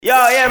Yo,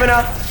 yeah, me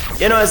now.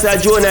 You know, it's a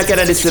Junior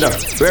Kenna this, you know.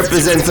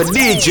 Represent for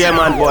DJ,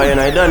 man, boy, you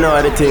know. You don't know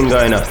how the thing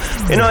going, you know.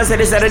 You know, so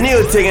this is the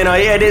new thing, you know.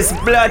 Yeah, this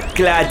blood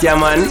clot, yeah,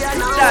 man.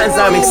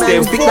 Dancehall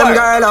Mixtape. Pick them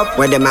girl up,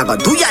 where them a go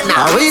do ya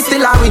now? Are we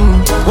still a win?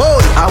 Whoa,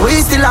 are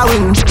we still a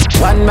win?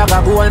 One bag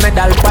of gold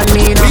medal for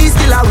me, no. We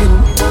still a win.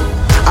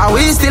 Are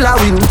we still a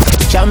win?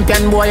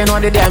 Champion boy, you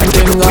know the damn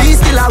thing. We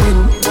still a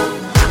win.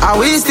 Are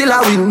we still a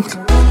win?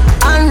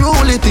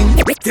 Unruly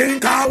thing.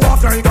 Think I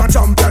walk like a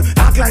champion,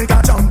 act like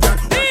a champion.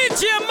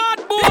 DJ mad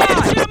boy.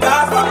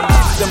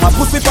 Them a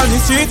pussy on the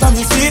street and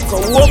the street. Go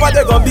over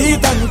they go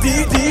beat and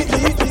beat.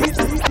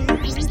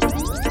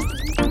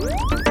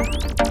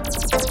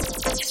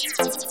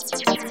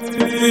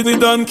 We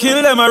done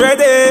kill them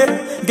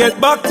already. Get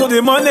back to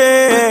the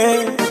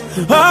money.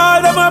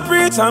 All them a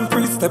preach and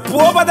preach. Step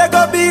over they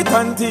go beat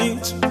and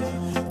teach.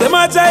 Them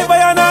a jive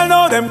and I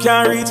know them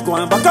can't reach. Go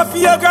on back up for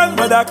your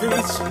grandmother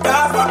preach.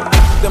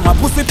 Them a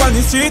pussy on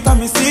the street and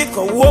me see it.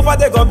 Go over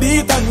they go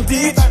beat and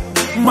teach.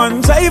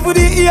 Man drive with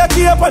the ear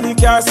cape and the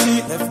car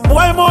seat. Left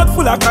boy mouth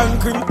full of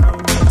concrete.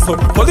 So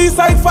police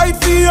side fight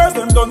for years,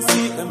 them don't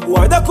see them.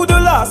 Boy that could the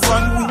last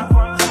 1 week.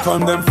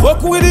 From them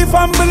fuck with the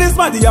families,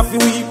 man they have to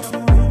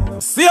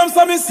weep. See them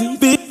so me see.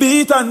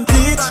 Beat and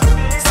teach.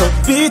 So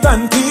beat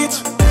and teach.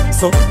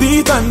 So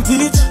beat and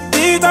teach.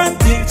 Beat and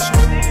teach.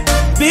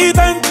 Beat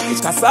and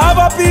teach.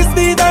 Cassava piece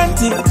beat and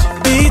teach.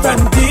 Beat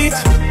and teach.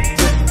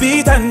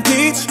 Beat and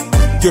teach.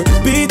 You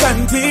beat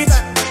and teach.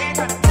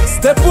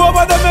 Step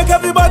over to make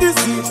everybody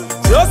see.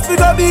 Just for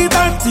the beat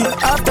and teach.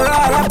 After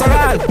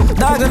all,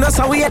 dog and us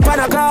a wait pan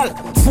a call.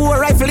 4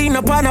 rifle in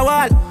upon a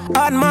wall.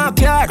 On my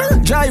car,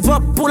 drive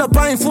up, pull up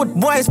on foot.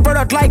 Boys spread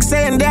out like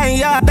saying damn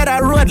yeah, that I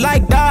road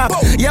like dog.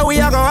 Yeah, we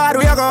a go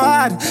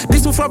hard.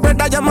 This is for bread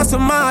that you must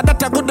mad.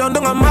 That a good down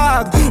a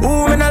mag.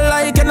 Who me not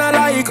like and I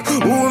like.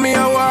 Who me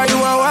a why, you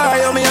a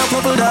why. You me a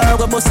couple dog,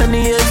 go bust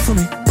any head for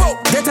me.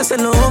 That I say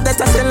love,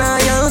 that I say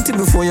loyalty.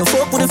 Before you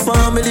fuck with the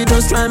family,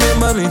 just try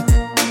remember me.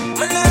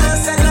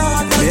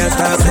 Me a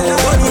talk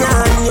about money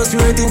and you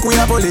still think we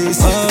a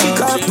police. Kick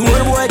off the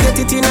old boy, get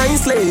it in a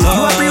slave. You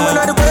a free one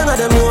of the boys,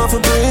 them know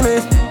for pay me.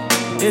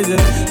 Is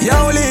it?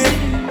 Yo, Lee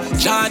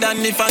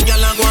Jordan, if a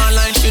girl a go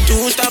online, she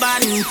too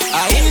stubborn.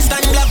 I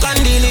instant block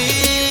and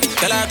delete.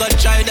 Tell her go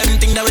try them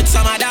thing that with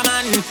some other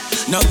man.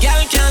 No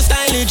girl can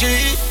style it,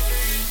 G.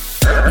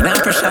 Me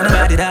not pressure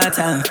nobody that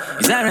time.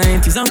 It's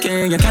alright, it's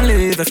okay, you can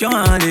live if you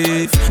want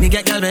live. Me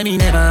get girl but me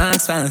never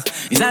ask for.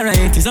 It's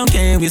alright, it's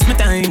okay, waste my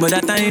time, but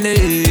that time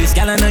is.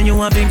 Girl I know you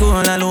want to go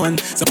all alone.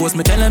 Suppose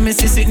me tell her me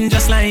see sitting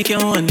just like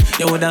your own.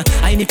 You woulda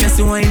hide the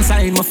person who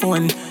inside my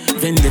phone.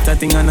 Vendetta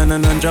thing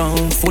and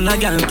drown. Full of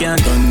girl can't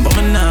done, but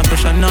me not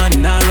pressure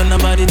none. Nah run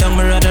nobody down,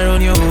 me rather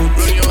run you out.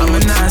 I'm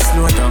not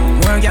slow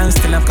down. More girls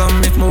still have come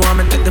if me want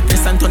me take the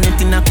place and turn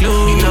it in a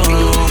clue.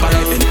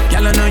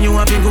 Girl I know you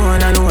want to go all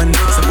alone.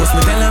 Suppose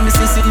me tell her me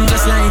see sitting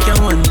just like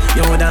your one.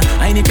 You woulda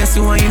I need to see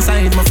who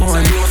inside my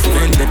phone.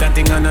 Vendetta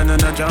thing and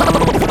drown.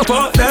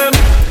 Fuck them.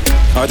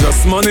 I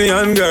just money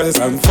and girls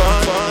and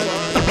fun.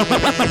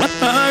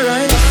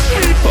 Alright.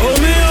 Hold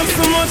me up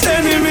so much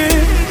enemy.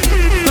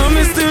 Now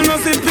me still not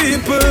see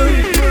people.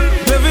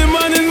 Every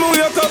man in New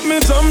York up me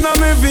jump down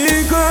me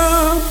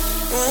vehicle.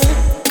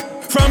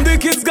 From the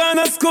kids gone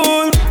to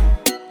school,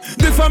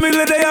 the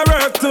family they are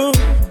work too.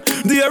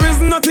 There is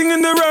nothing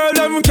in the world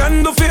that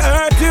can do for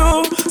hurt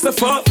you. So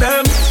fuck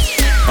them.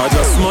 I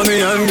just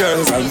money and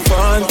girls and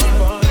fun.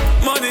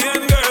 Money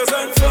and girls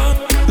and fun.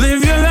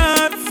 Live your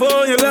life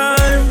for your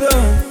life,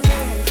 though.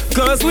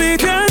 Cause we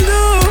can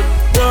do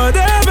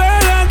whatever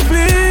that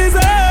please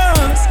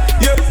us.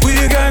 Yeah, we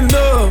can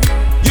do.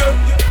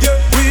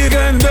 We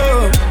can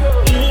do.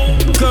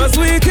 Cause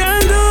we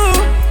can do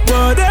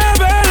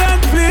whatever that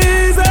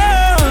please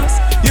us.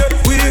 Yeah,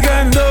 we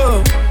can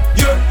do.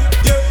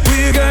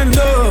 We can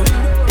do.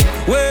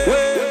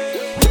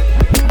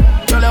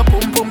 Girl, a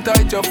pum pum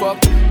tight your fuck.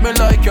 Me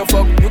like your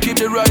fuck. You keep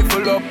the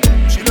rifle up.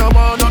 She no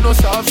want no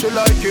soft. She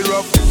like it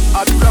rough.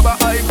 I grab a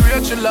high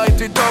grade. She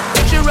light it up.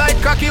 She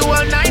ride cocky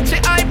all night. She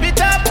hype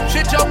it up.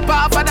 She jump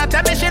off and I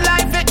tell me she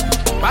like it.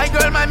 My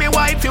girl, my me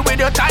wifey with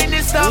your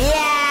tiny stuff.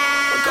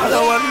 Call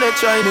her one the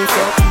Chinese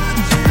fuck.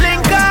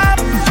 Link up.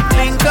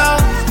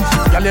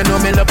 Girl, you know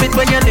me love it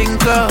when you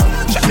link up.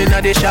 Shot me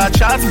na the short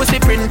shots, pussy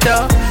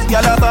printer.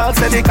 Girl, a ball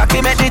say the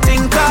cocky make the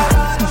tinker.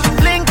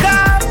 Link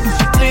up.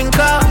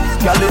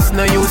 Girl, listen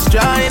to you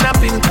straw in a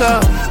pinker.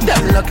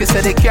 Them lucky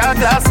say the car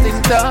glass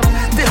tint up.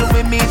 Till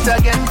we meet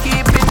again,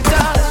 keep in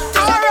touch.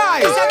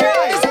 Alright.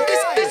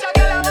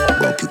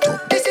 Rock it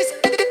up.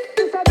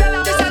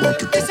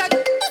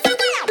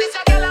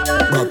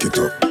 Rock it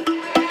up.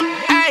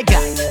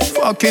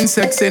 Fucking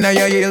sexy now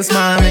your heels,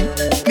 mommy.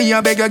 Me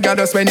a beg your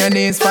goddess when your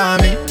knees for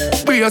me.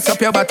 Brace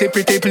up your body,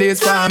 pretty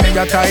please for me.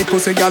 Your tight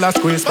pussy, girl, a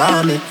squeeze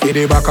for me. For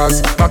the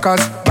backers,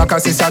 backers,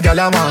 backers is a girl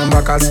a man.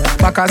 Backers,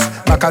 backers,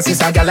 backers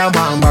is a girl a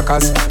man.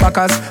 Backers,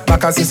 backers,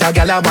 backers is a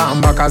girl a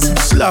man. Backers,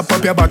 slap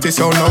up your body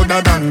so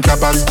louder than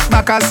clappers.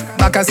 Backers,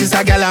 backers is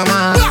a girl a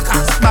man.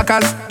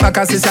 Backers,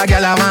 backers is a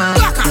girl a man.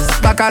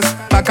 Backers,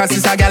 backers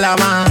is a girl a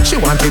man. She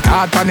want it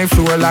hard on the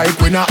floor like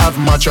we not have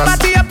mattress.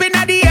 Body up in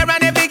the air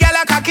and every girl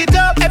a cock it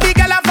up. Every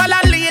girl a fall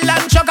and lean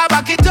and chuck a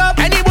back it up.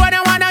 Any boy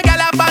that want a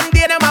girl a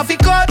band-aid them a fi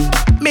cut.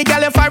 Me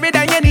girl a forehead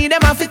and you need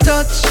them a fi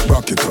touch.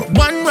 Back it up.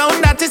 One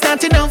round that is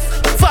not enough.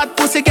 Fat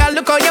pussy girl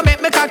look how you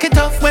make me cock it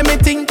off. When me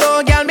think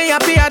oh girl me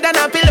happier than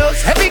a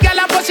pillows. Every girl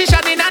a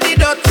position in a the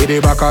dot. For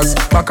the backers,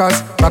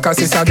 backers, backers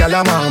is a girl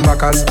a man.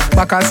 Backers,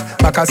 backers,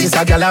 backers is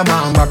a girl a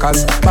man.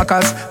 Backers,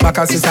 backers,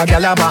 backers is a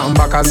girl a man.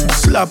 Backers,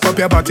 slap up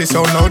your body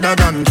so louder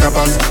than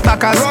clappers.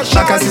 Backers,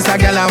 backers is a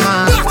girl a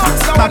man.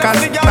 Backers,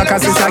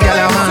 backers is a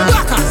girl a man.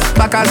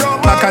 Backers,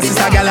 backers is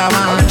a girl a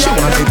man. She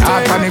want it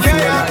hard on the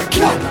floor like.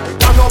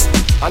 Turn up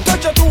and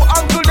touch your two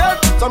ankle them.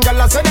 Some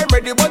gyal say them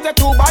ready but they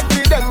too bad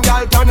for them.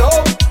 Gyal turn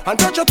up and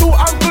touch your two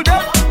ankle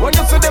them. When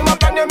you see them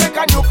up and you make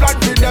a new plan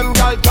for them.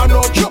 Gyal turn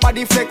up. Your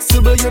body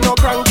flexible, you know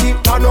cranky.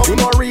 Turn up. You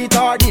know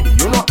retarded,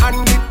 you know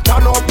handy.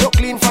 Turn up. You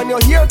clean from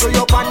your hair to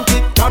your panty.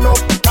 Turn up,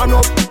 turn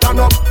up, turn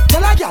up.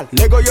 Tell a gyal,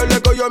 Lego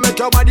you make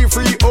your body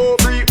free oh,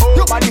 free oh.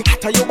 Your body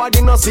hotter, your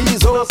body no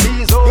season,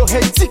 season. Your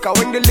head sicker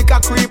when the liquor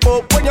creep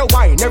up. When you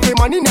wine, every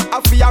man in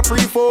a fear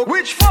free folk.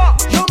 Which fuck?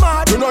 You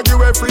mad? You know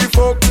give a free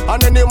folk.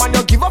 And any man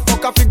you give a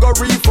fuck a figure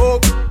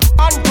folk.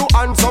 Hand to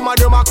hand, some of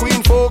them are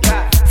queen folk.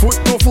 Foot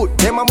to foot,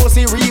 them a must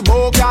see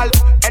Reebok, gal.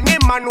 Any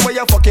man where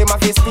you fuck him a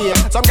fist fear.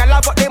 Some gal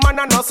a fuck them and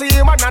a no see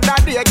him another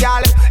day,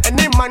 gal.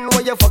 Any man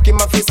where you fuck him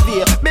a fist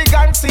fear. Big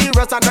and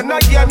serious and no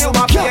game you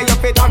a play. You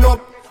fit turn up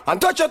and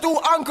touch your two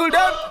ankle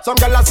them. Some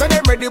gal a say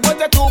them ready but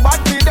they too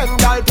bad for them,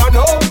 gal. Turn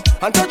up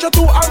and touch your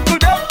two ankle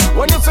them.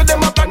 When you see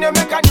them up and you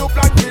make a new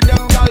plan for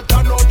them, gal.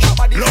 Turn up, your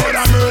body Lord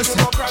have mercy.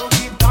 You know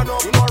cranky, turn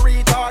up, you know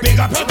retard. Big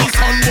up every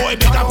son boy,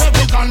 big up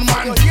every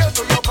gunman.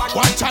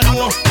 Watch and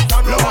know,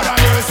 Lord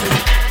have mercy.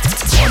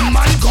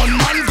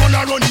 Gunman,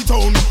 gonna run it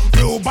down.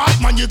 Real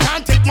Batman, you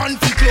can't take man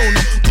for clone.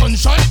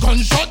 Gunshot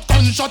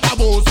a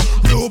boss.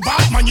 Real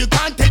Batman, you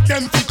can't take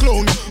them for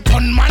clone.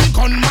 Gunman,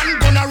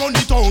 gonna run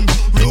it down.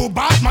 Real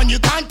Batman, you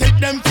can't take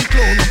them for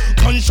clone.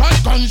 Gunshot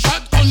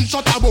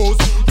a boss.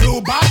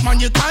 Real Batman,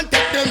 you can't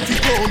take them for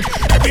clone.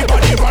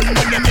 Everybody run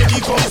when they make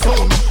it go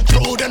sound.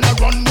 Show them a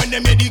run when they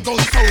make it go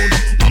sound.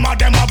 Some of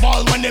them a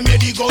ball when they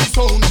make it go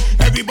sound.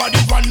 Everybody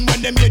run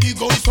when they make it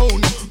go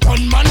sound.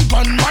 Gunman,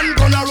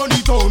 gonna run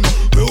it down.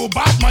 Real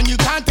Batman, you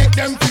can't take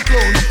them for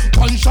clone.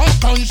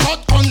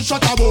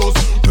 Gunshot a boss.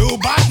 Real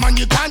Batman,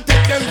 you can't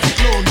take them for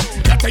clone.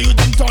 Gotta you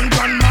them turn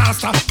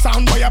grandmaster.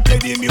 Sound boy, I play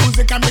the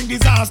music and bring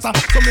disaster.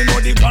 So me know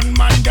the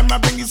gunman, them a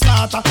bring the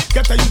slaughter.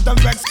 Get a youth them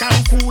vex can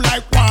cool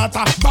like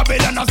water.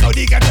 Babylon a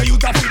study, get a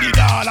youth a feed the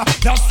dollar.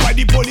 That's why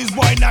the police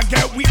boy not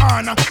get we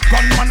honor.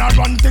 Gunman a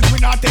run things, we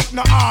not take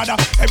no order.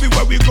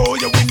 Everywhere we go,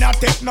 yeah, we not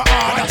take no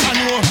order. I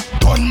know.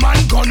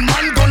 Gunman,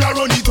 gonna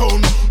run it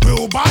down.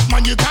 Real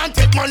Batman, you can't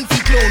take man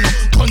for clone.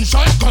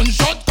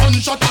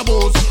 Gunshot a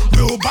boss.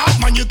 Real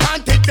Batman, you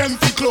can't take them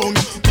for clone.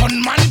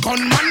 Gunman,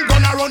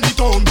 gonna run it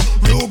down.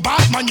 Real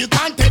Batman, you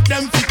can't take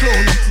them for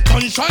clone.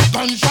 Gunshot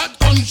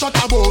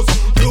a boss.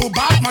 Real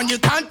Batman, you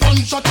can't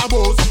gunshot a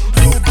boss.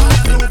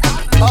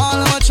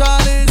 All of my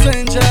Charlie's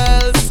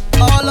angels.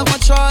 All of my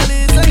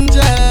Charlie's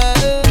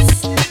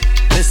angels.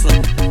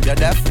 Listen, you're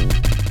deaf.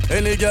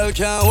 Any girl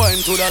can whine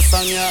to that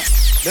song, yeah.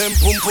 Them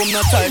pum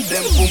not tight,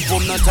 them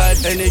pum not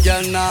tight. Any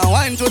girl now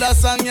whine to that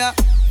song, yeah.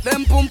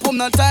 Them pum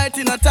not tight,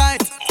 in a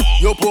tight.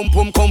 Your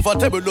pum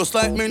comfortable just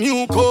like my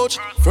new coach.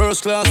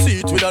 First class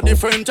seat with a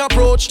different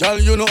approach. Girl,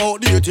 you know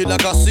outdated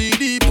like a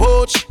CD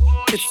pouch.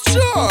 It's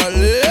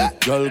Charlie.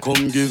 Girl,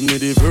 come give me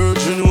the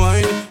virgin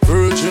wine.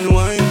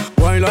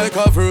 Wine like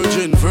a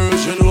virgin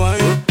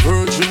wine.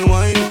 Virgin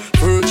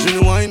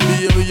wine.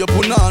 Baby, you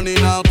put on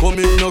in and come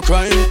in no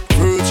crime.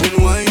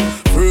 Virgin wine.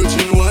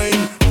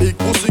 Big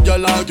pussy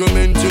girl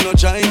argument you no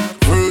chime.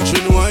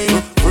 Virgin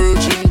wine.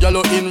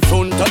 Girl in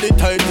front of the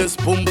tightest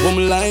pum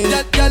line.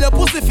 That girl your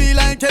pussy feel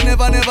like you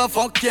never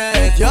fuck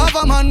yet. You have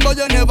a man but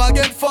you never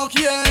get fuck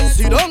yet.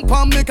 See don't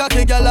pump me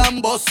cocky girl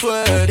and bust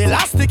sweat. The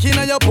elastic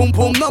in your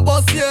pum no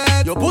bust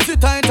yet. Your pussy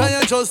tight and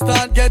you just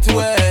start get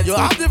wet. You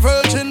have the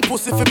virgin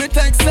pussy for me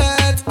text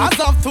set. As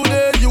of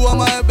today you are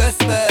my best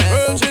bet.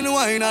 Virgin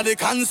wine are the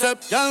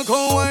concept. Girl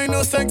come wine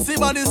your sexy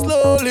body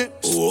slowly.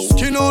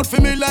 Skin out for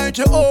me like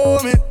you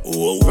owe me.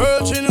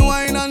 Virgin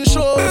wine and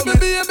show me.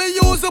 Baby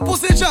use the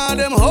pussy jar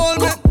them hold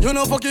me. You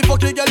know fucky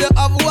girl you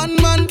have one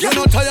man. You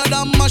know tired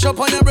and mash up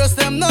on your breast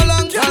them no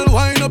long. Girl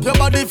wind up your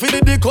body feel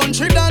the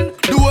country done.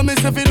 Do what me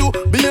say fi do,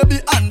 baby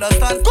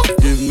understand.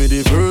 Give me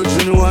the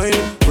virgin wine.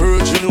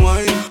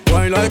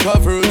 Wine like a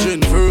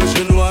virgin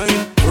wine.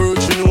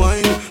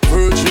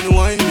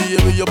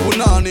 Baby you put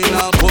on in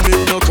and come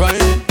in no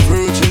crime.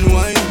 Virgin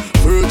wine.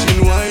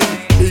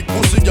 Big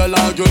pussy girl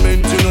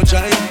argument you no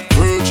chime.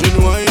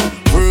 Virgin wine.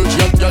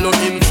 Girl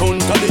in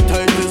front of the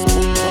tightest.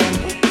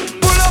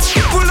 Pull up.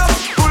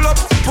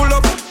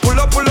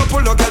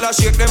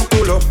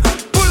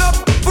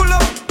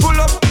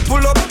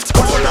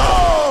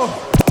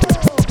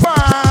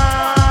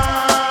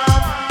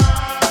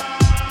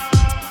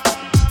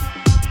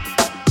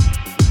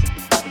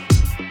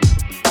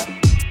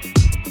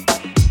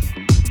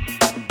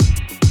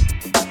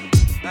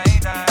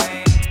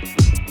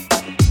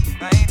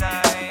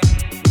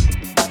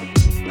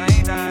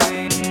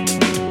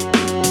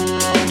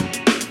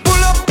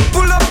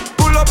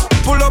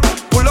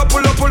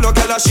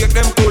 shake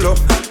them pull up.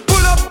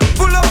 Pull up,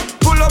 pull up,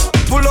 pull up,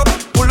 pull up,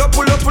 pull up,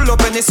 pull up, pull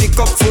up, and the sick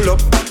cup full up.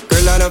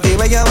 Girl, I love the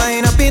way you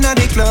wind up inna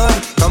the club.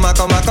 Come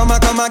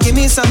on, give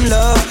me some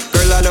love.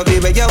 Girl, I love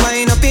the way you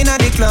wind up inna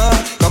the club.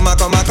 Come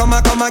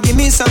on, give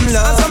me some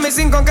love. So me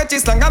sing con catchy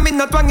slang, I'm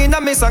in a twang inna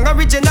me song.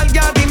 Original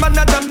girl, the man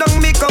a jam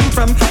down me come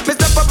from. Me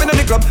step up inna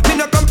the club, me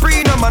no come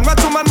pre no man.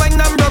 Watch woman wine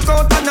and rock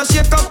out and a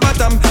shake up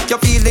bottom. You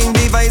feeling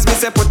the vibes, me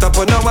say put up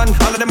on no one.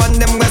 All of them and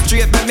them go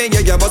straight, me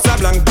you bust a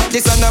blank.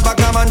 This on the back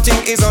of man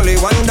thing is only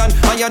one done.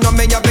 And you know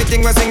me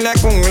everything we sing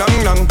like boom long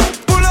long.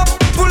 Pull up,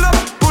 pull up,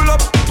 pull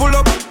up, pull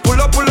up, pull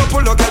up, pull up,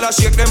 pull up, girl I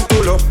shake them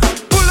pull up.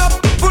 Pull up,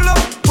 pull up,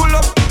 pull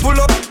up, pull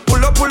up,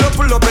 pull up, pull up,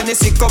 pull up, and the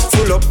sick up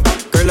full up.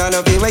 Girl I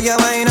love the way you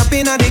wind up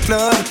inna the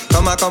club.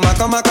 Come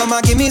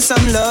on, give me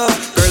some love.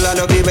 Girl I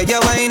love the way you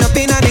wind up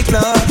inna the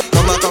club.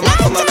 Come on.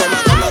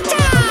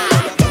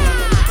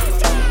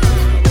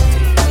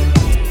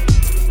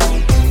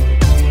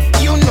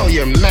 You know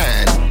your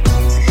man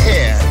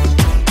here.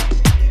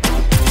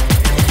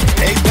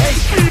 Hey,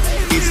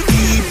 if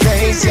he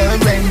pays your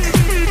rent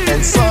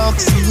and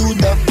fucks you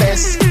the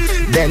best,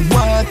 then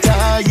what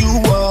are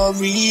you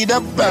worried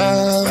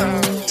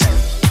about?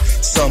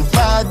 Some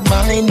bad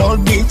mind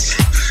old bitch,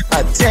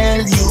 I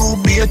tell you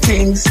bare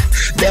things.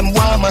 Them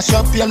want mash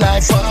up your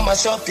life,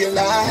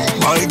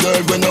 My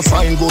girl, when you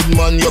find good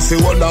man, you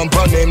feel hold on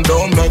pon him.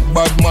 Don't make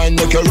bad mind,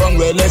 make you wrong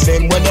way left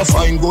him. When you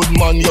find good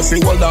man, you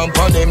feel hold on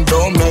pon him.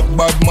 Don't make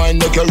bad mind,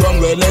 make you wrong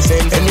way left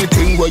him.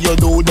 Anything where you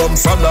do, them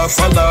follow.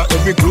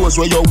 Every clothes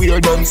where you wear,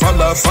 them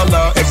follow.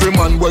 Every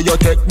man where you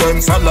take,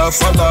 them follow.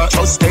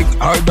 Just take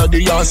harder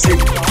the acid.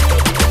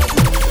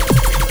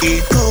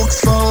 He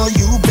cooks for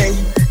you,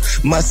 babe.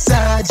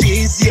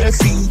 Massages your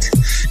feet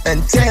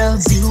and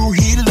tells you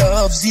he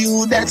loves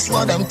you. That's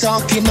what I'm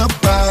talking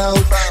about.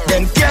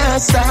 Them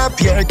can't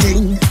stop your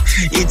thing.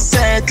 It's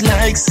set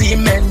like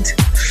cement.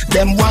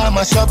 Them want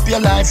mash up your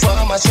life,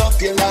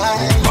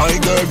 My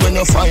girl, when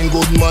you find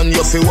good man,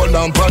 you feel hold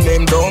on pon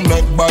him. Don't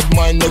make bad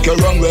mind, make you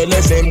wrong way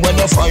left him. When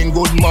you find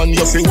good man,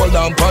 you feel hold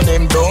on pon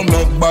him. Don't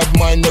make bad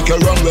mind, make you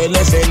wrong way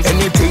left him.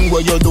 Anything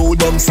where you do,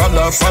 them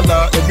follow.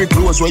 Every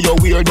clothes where you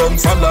wear, them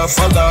follow.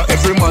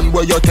 Every man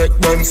where you take,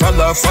 them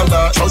follow.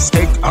 Just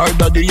take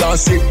harder the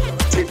acid.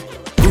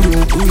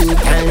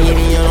 Can't leave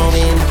me alone.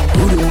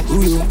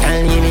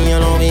 Can't leave me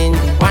alone.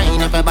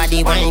 Wine up your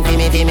body, wine for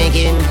me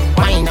game.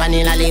 Wine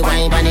vanilla,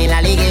 girl.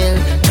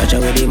 Touch her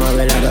with the mobile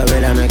like a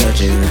red and make her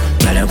chill.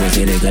 Girl, I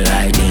pussy like a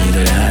light,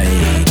 eagle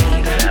eye.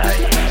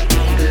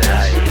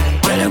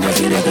 Girl, I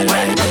pussy like a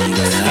light,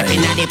 eagle eye. Step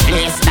inna the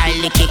place, style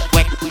the kick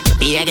wet.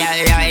 Be a girl,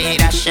 right,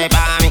 that shape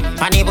on me.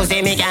 Funny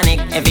pussy mechanic,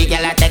 every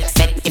girl a text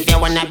set. If you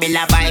wanna build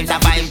a vibes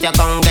you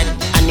gon' get.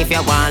 And if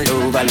you want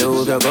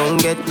love, you gon'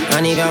 get.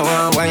 And if you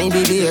want wine,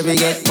 baby,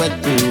 get wet.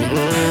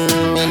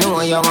 Me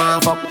know you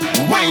want fuck.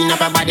 Wine up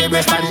your body,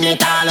 breast and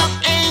it all up.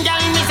 Hey,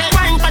 girl, me say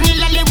wine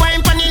panilla, girl.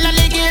 Wine panilla,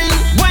 girl.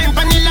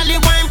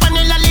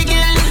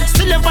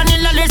 Still up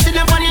panilla, girl. Still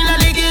up panilla,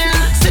 girl.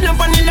 Still up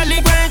panilla,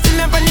 girl.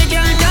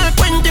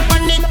 20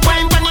 panit,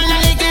 wine panilla,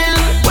 girl.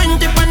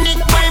 20 panit,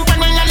 wine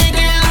panilla,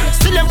 girl.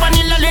 Still up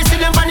panilla, girl.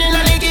 Still up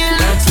panilla, girl.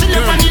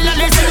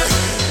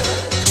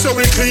 So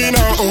we clean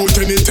her out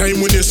anytime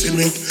when you see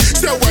me.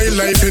 Say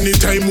wildlife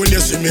anytime when you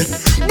see me.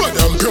 But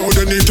I'm proud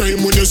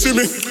anytime when you see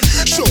me.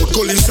 Shout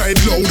gully side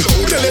loud.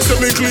 Tell us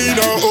we clean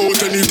her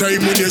out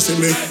anytime when you see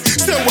me.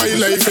 Say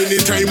wildlife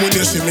anytime when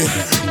you see me.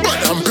 But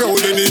I'm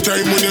proud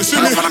anytime when you see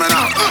me.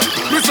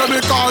 Me say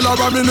me call her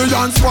a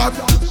million spot.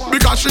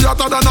 Because she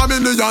hotter than a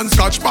million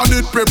scotch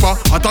panit paper.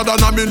 Hotter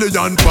than a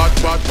million pot.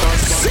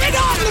 Sit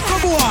down, little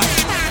boy.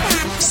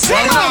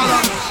 Sit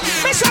down.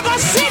 Mr. Go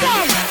sit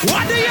down.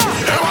 What do you?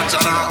 Hey, watch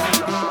her now.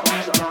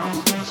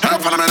 Hey,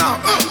 follow me now.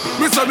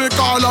 Me say me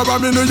call her a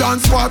million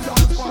spot.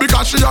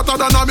 Because she hotter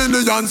than a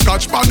million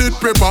scotch panit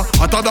paper.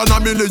 Hotter than a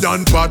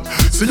million pot.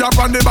 See her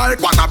on the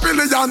bike, what a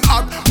billion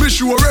hot. Me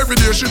sure every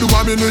day she do a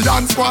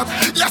million spot.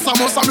 Yes, I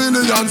must a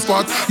million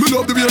spot. Me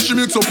love the way she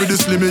mix up with the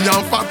slimmy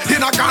and fat.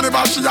 In a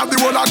carnival she have the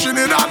whole of she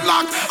need that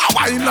lock. I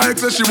wine like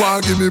say she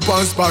want give me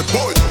pants back.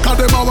 Boy, cause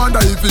them a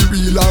wonder if it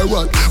real or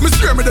what. Me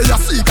swear me they a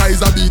see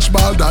is a beach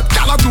ball that.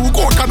 Y'all a do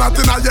coconut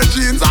in your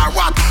jeans or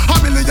what. A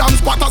million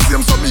spot a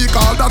same so me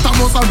call that. I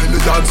must a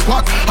million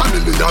spot. A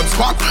million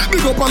spot.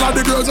 Big up all of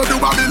the girls who do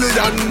a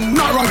million,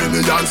 not a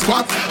million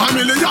spot. A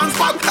million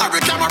spot.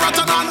 Every camera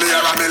turn on the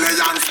air, a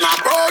million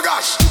snap. Oh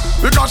gosh.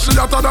 Because she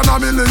hotter than a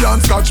million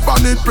scotch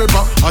panit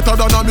paper. Hotter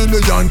than a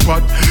million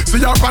pot.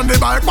 See her on the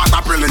bike, what a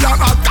brilliant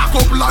hot. Cock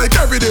up like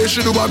every day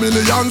she do a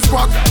million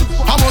squat.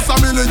 Almost a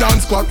million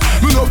squat.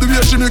 Me love the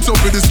way she mix up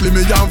with the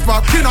slimmy and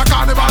fat. In a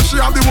carnival she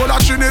have the whole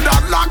of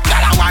Trinidad lock.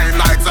 Tell her wine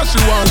like say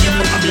she want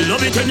me. I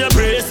love it when you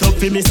brace up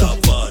for me so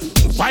fun.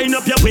 Wind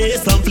up your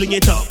waist and fling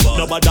it up.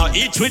 No matter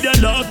each with your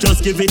love,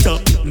 just give it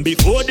up.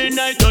 Before the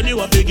night done, you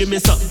have to give me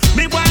some.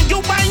 Me want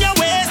you wind your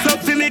waist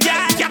up for me,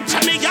 girl.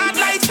 Capture me, God,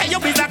 like say you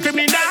be a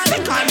criminal.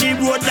 Take on the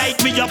road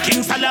like me, your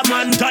King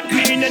Solomon. Touch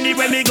me in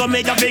anywhere me go,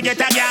 make a forget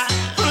a girl.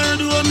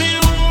 Although me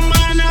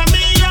woman and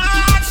me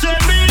heart, so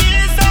me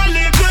is a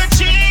little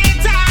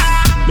cheater.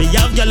 Me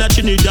have girl at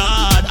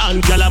Trinidad And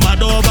girl, I'm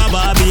mad over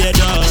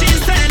Barbados. She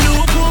said,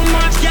 look how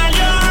much girl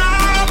you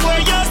have, where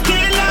you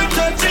still like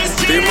to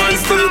just The man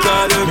still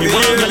got a baby. Me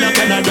want girl in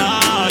Canada,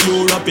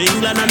 Europe,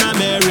 England and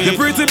America. The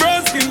pretty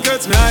brown skin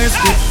catch me high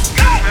school.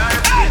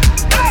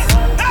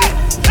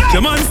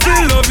 Your man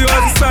still love you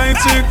as a side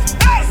chick.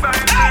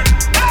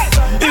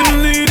 Him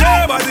need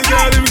her body,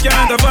 girl, him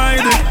can't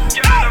avoid it.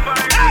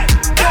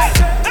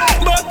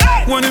 But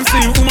when him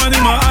see woman,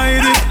 him a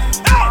hide it.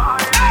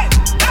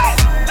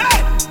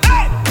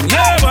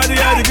 Your body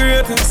are the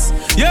greatest.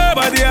 Your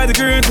body are the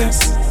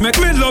greatest. Make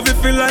me love you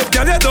feel like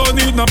girl, you don't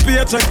need no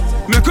paycheck.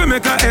 Make we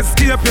make her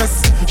escape,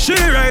 yes. She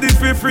ride it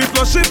for free,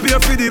 plus she pay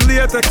for the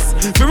latex.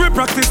 For we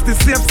practice the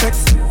safe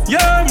sex.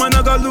 Yeah, man,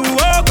 I got Lou,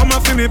 oh, come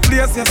off in me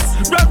place, yes.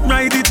 Rock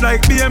ride it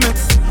like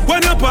BMX.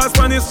 When you pass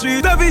on the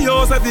street, every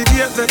house at the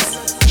gate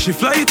next. She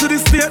fly to the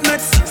state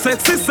next.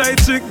 Sexy side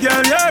chick,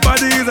 girl, your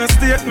body is a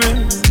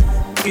statement.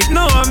 It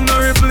no have no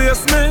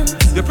replacement.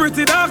 Your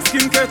pretty dark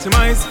skin catch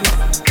my skin.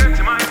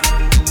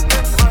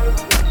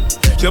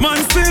 Your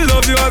man still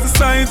love you as a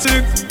side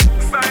chick.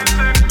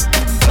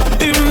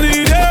 Him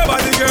need your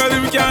body, girl,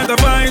 him can't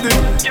avoid it.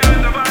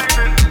 Yeah.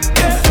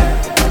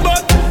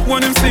 But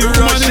when him see you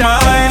woman, him a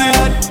hide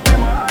it.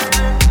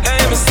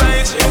 Hey, I'm a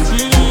side chick.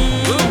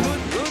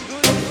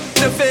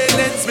 The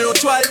feelings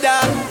mutual,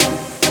 dog.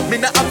 Me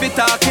not happy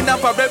talking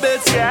up a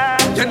rebels.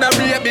 You not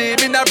rate me,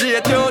 me not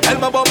rate you. Tell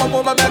me about my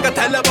mama, me can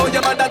tell about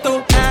your mother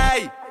too.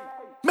 Hey,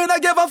 me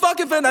not give a fuck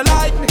if you not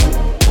like me.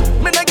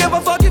 Me not give a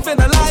fuck if you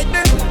not like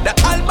me. The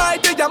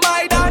Almighty, you're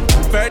my dad.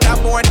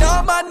 Furthermore,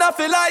 no man not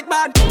feel like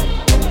man.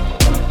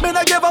 Me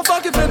not give a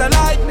fuck if you not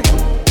like me.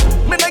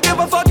 Me not give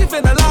a fuck if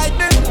you not like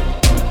me.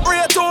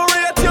 Rate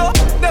you.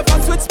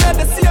 Never switch me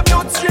the same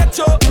note straight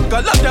you.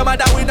 Cause love your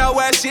mother, we no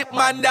worship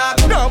man dog.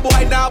 No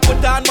boy now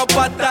put on my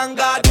butt thank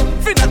God.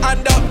 Finna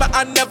hand out my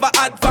hand never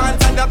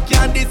advance. And up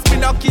can this, me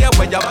no care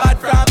where you're bad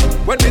from.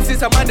 When we see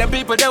some of them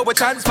people they will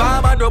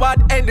transform. And no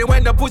bad ending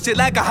when they push it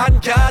like a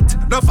hand cat.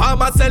 No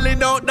farmer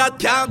selling out that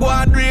can't go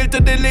and reel to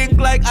the link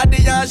like Adi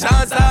and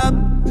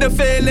Shazam. The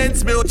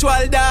feelings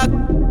mutual dog.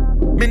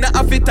 Me not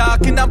have to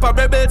talking up for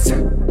rebels.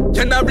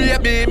 You not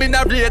rate me, me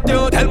not rate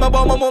you. Tell me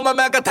about my mama,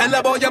 me can tell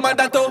about your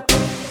mother too.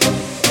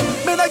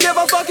 Me not give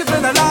a fuck if you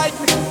not like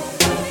me.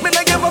 Me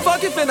not give a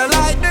fuck if you not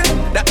like me.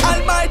 The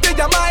Almighty,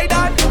 you're my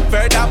dad.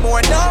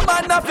 Furthermore, no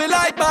man not feel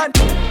like man.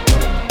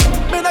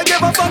 Me not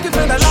give a fuck if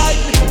you not like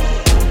me.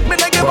 Me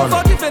not give a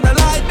fuck if you not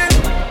like me.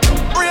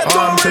 Rate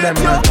you,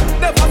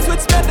 never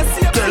switch me the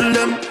same. Tell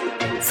them,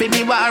 fi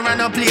me war and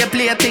no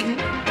play thing.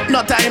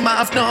 No time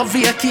off, no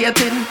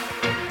vacating.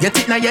 Get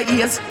it now your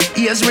ears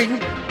ring.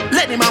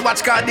 Let him a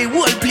watch cause the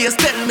whole place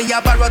tell me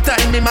a borrow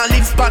time him a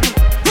live span.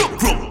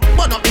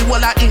 Burn up the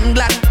whole of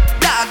England.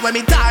 Dog when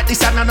me talk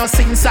this and I no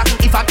sing song.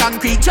 If a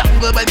concrete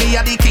jungle when me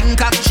a the King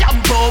Kong.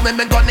 Shampoo when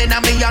me gun in a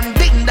me and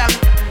ding dong.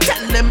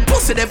 Tell them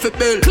pussy they fi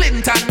Bill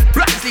Clinton.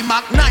 Risley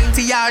Mac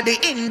 90 or the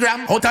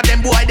Ingram. Out of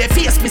them boy they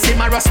face me see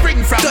Mara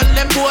spring from. Tell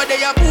them boy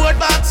they a board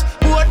box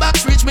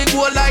reach me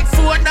go like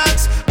 4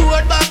 knocks.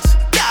 Board box.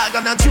 Dog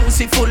and a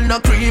juicy full no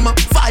cream.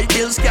 5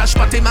 bills cash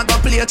but him a go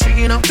play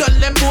Trina. Tell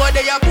them boy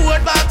they a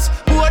board box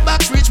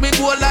reach me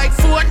go like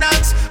 4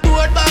 knocks.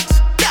 Board box.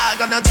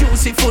 Dog and a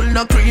juicy full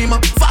no cream.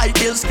 5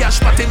 bills cash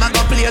but him a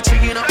go play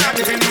Trina.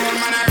 If you know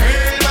man a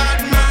real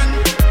bad man.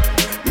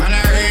 Man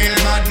a real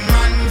bad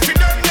man. If you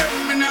don't know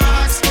me no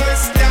ask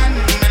question.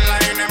 Me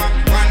line them up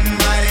one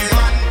by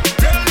one.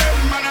 Tell them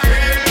man a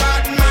real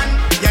bad man.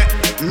 Yeah,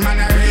 man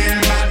a real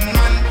bad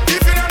man.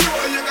 If you don't know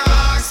you can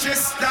ask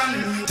Tristan.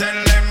 Tell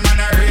them man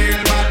a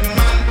real bad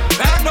man.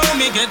 Right now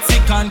me get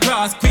sick and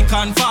cross, quick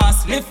and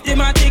fast. Lift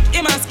him a tick,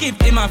 him a skip,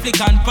 him a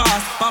flick and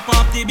pass. Pop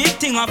up the big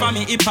thing off of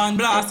me hip and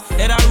blast.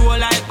 Head a roll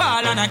like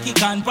ball and a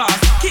kick and pass.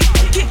 Kick,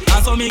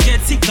 and so me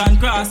get sick and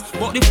cross.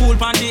 But the fool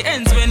pan the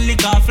ends when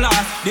liquor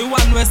flash. The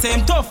one where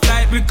same tough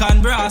like brick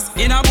and brass.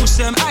 In a bush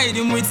them hide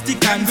him with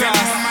stick and grass.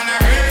 Man a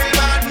real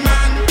bad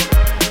man.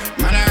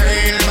 Man a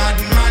real bad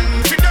man.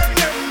 If you don't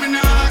know me no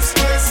ask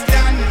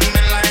question.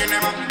 Me line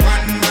them up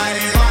one by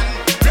one.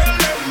 Tell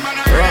them man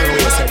a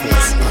real bad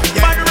man.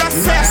 Bad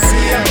Rasta,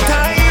 same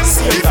time.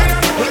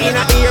 We in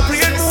a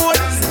airplane mode.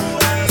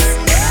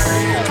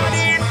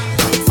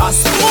 A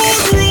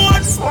smooth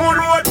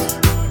road.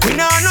 We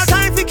nah no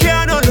time for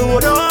care no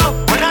load.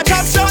 When I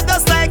drop shot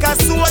just like a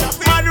sword.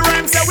 Mad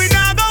rhyme say we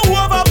nah go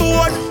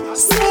overboard.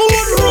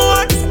 Smooth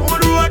road.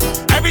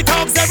 Every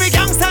talks, every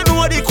gangster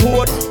know the code.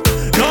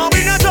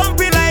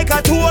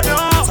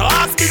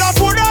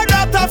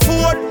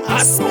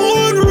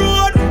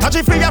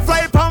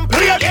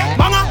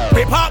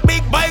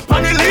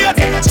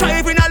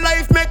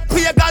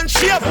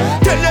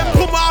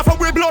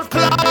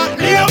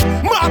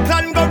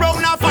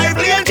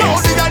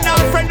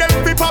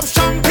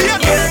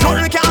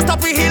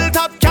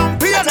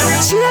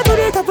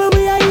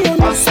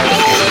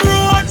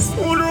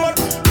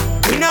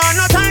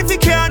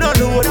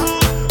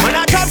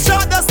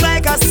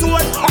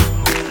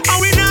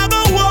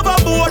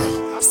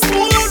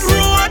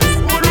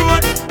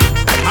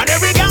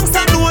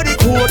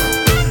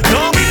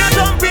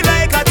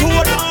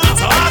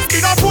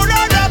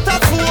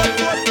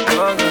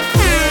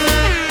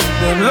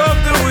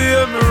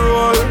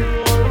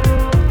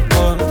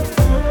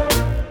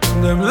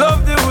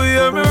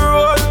 way me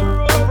roll.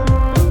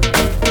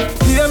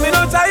 Yeah, me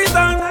no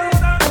titan,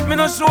 me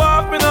no show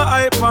off, me no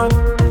hype on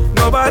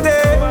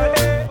nobody.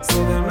 So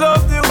them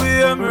love the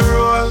way me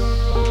roll.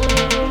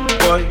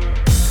 Boy,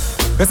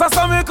 yes I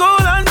saw me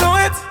cool and do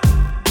it.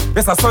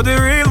 Yes I saw the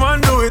real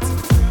one do it.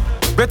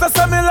 Better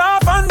say me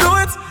laugh and do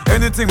it.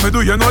 Anything me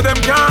do, you know them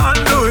can't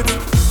undo it.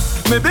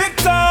 Me big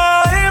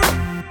time.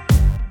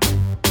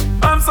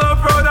 I'm so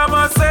proud of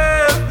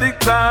myself. Big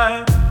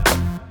time.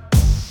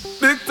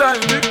 Big time,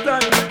 big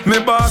time. Me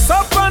boss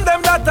up on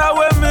them, that's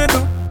what me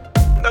do.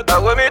 That's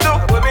what me do,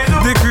 what me do.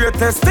 The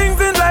greatest things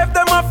in life,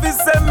 them office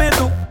say me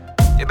do.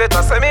 You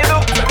better say me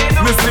do, say me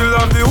do. Me still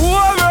love the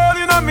whole world,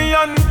 you know me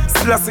and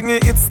still a sing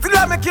it, still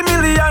a make a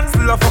million.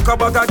 Still a fuck a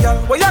bag a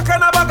girl, but you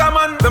can a bag a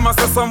man. Them a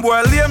say some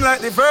boy lame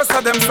like the verse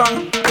of them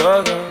song.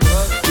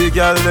 The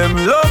girl them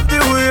love the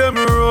way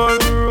me roll.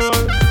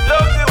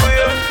 Love the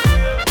way.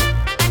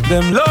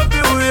 Them love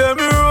the way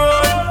me roll.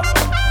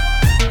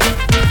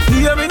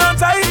 Yeah, me no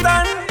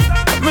titan,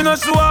 me no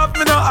show off,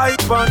 me no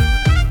hype on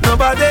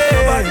nobody.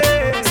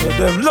 So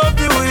them love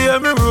the way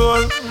me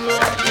roll.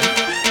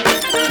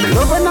 Me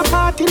love on a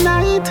party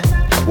night.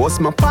 What's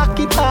my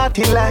pocket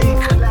party like?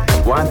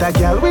 Want a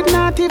girl with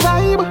naughty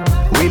vibe,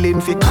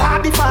 willing fi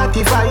call the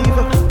 45.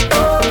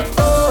 Oh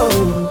oh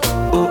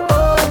oh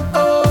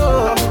oh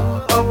oh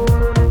oh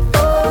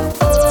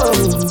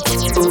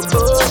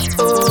oh.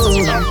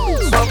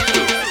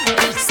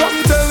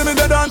 Some tell me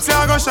the dance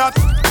I go shot.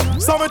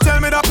 Some tell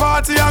me the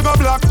party I go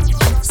black.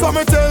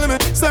 Some tell me,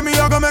 say me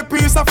I go make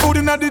piece of food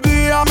in the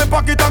day and me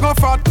pocket I go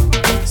fat.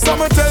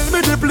 Some tell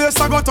me the place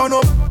I go turn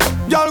up.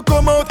 Y'all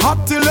come out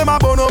hot till them a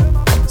burn up.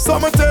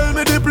 Some tell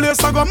me the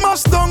place I go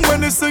mash down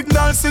when the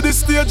signal see the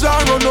stage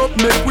I run up.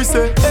 Make we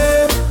say,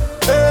 hey,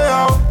 hey,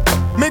 oh.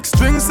 Mixed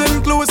drinks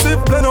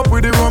inclusive, blend up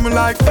with the rum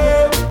like,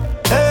 hey,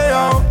 hey,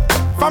 oh.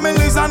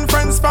 Families and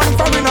friends from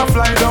foreign a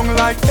fly down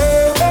like,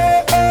 hey,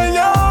 hey, hey,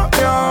 yo,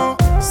 yo.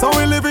 So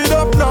we live it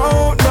up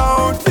now,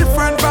 now.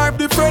 Different vibe,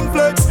 different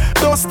flex.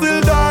 Though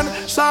still done,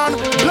 shine,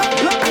 blah,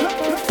 blah, blah.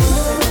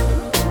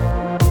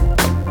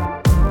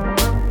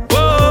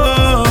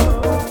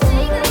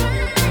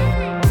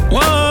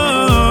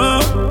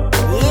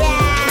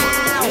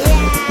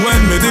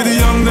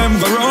 Them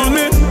go round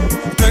me.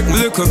 Take me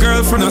little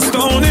girlfriend and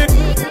stone it.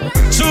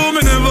 Show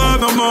me never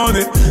have no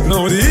money.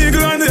 Now the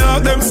eagle and the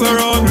hawk them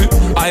surround me.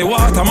 I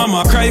water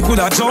mama cry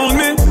coulda drown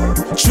me.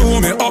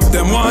 Show me up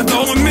them want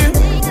down me.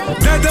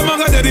 Dead them a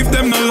go dead if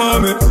them no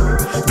love me.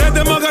 Dead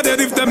them a go dead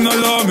if them no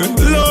love me.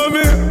 Love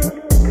me.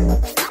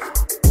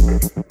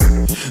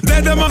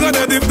 Dead them a go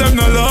dead if them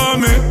no love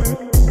me.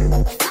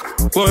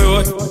 Boy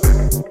what?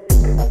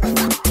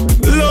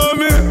 Love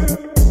me.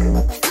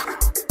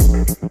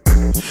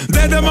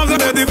 Dead them a go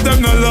dead if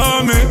them no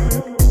love me.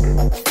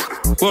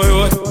 Boy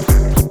what?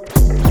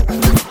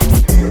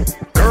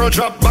 Girl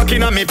drop back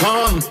in a me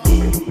palm.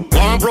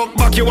 One broke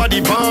back you a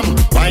the palm.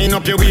 Wind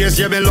up your waist,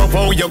 yeah, me love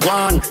how you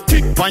gone.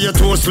 Tick on your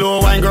toe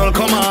slow, wine girl,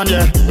 come on,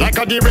 yeah. Like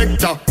a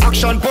director,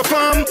 action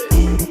perform.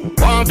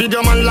 One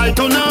video man light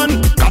on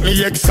on. Got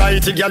me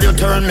excited, girl, you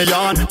turn me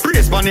on.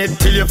 Brace on it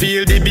till you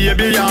feel the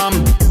baby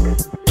arm.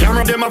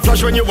 Camera them a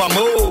flash when you a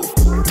move.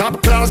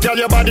 Top class, girl,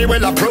 your body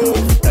well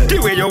approved. The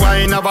way you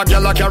wine, have a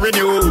girl like carry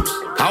news.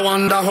 I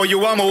wonder how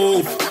you a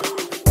move.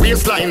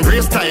 Waistline,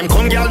 brace time,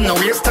 come girl, no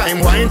waste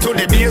time. Wine to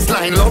the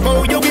baseline, love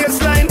how you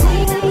waistline.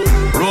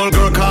 Roll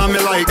girl, call me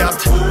like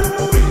that.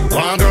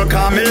 One girl,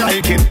 call me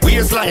like it.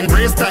 Waistline,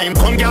 brace time,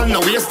 come girl, no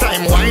waste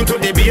time. Wine to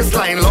the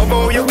baseline, love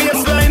how you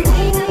waistline.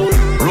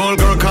 Roll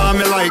girl, call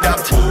me like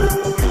that.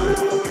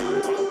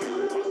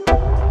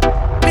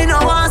 Me no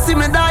want see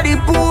me daddy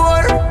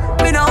poor.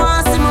 Me no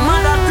want see my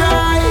mother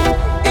cry.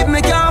 If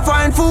me can't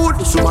find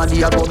food,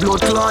 somebody a go blood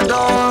clot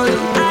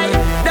die.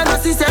 Them a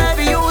see say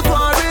every youth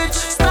want rich.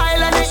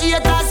 Style and the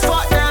haters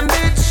fuck them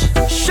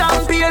bitch.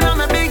 Champagne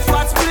and a big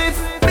fat spliff.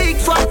 Big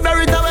fat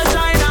verita we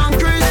shine and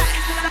crisp.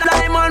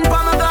 Diamond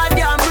pa my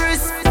goddamn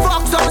wrist.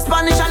 Fuck some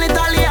Spanish and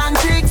Italian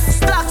chicks.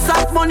 Stacks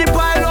of money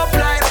pile up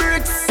like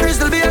bricks.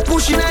 Crystal beer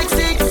pushing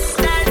X6.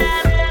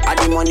 A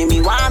the money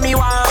me want,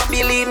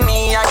 believe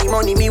me. A the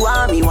money me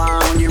want.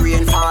 When the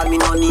rain fall, me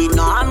no need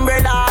no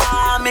umbrella.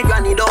 Me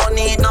granny don't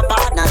need no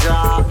partner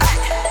job.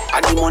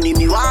 A the money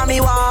me want.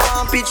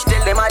 Pitch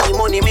tell them a the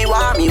money me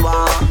want. A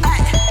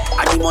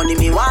the money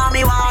me want.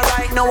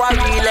 Right now a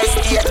real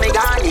estate me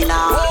gone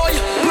now.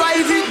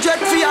 Private jet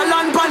for a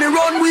land pan the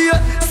runway.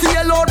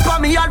 Sail out for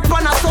me yacht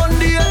pan a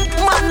Sunday.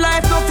 Man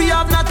life no fi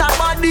have not a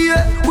bad day.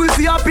 We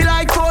fi happy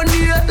like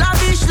Sunday.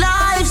 Lavish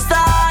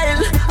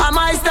lifestyle, a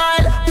my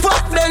style.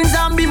 Fuck Benz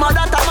and Beamer,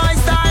 that a my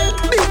style.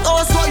 Big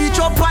house for you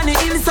chop on the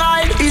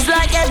inside. It's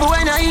like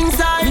everywhere na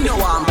inside. You know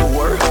I'm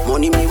poor.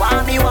 Money me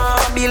want.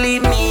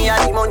 Believe me, a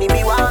the money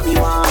me want.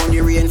 When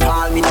the rain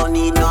fall, me no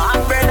need no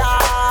umbrella.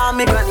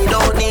 Me granny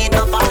don't need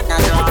no partner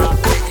job.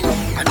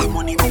 A the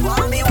money me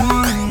want.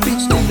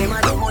 Bitch tell them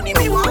a the money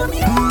me want.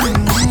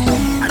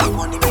 A the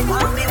money me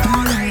want.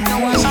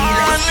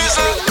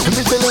 Let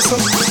me tell you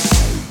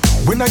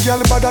something. When a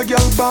girl bad, a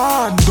girl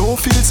bad. Don't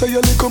feel say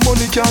your little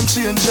money can't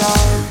change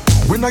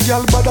her. When a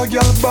girl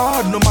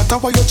bad, no matter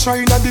what you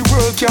try, that the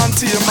world can't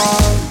tame her.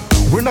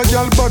 When a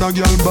girl bad,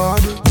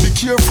 be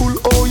careful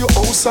how your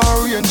house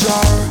are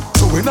ranger.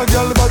 So when a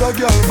girl bad, when a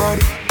girl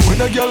bad. When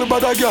a girl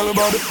bad.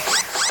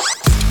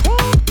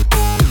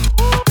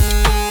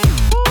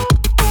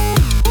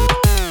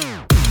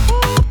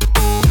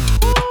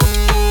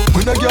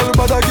 When a girl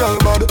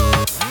bad.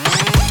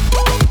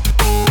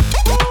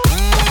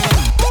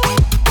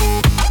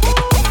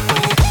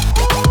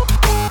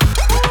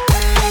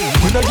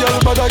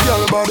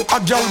 A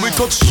girl will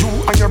touch you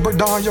and your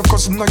brother and your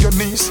cousin and your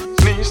niece.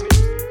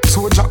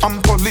 Soldier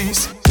and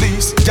police.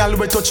 Girl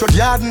will touch your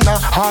garden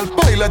all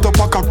pilot up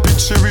a cockpit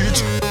she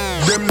reach.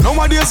 Them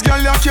nowadays girl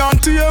you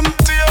can't tame.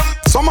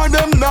 Some of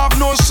them have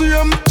no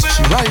shame.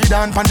 She ride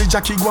on pan the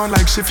jockey go on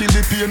like she feel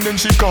the pain. Then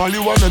she call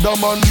you another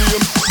man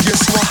name.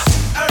 Guess what?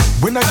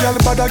 When a girl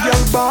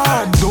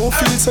bad, don't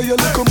feel say your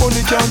little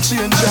money can't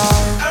change her.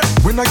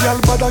 When a girl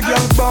bad,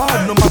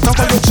 no matter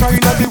what you try,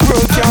 that the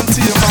world can't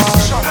tame her.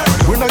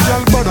 When a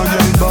girl bad,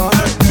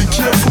 be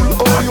careful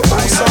how your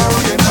house are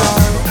ranger.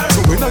 So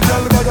when a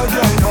girl bad,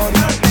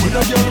 when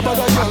a girl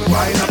bad,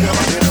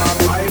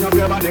 wind up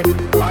your body,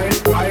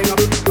 wind up your body,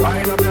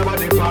 wind up your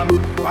body,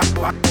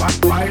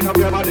 wind up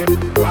your body,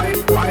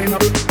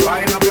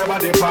 wind up your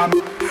body, fam.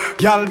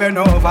 Girl bend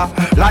over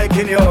like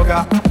in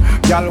yoga.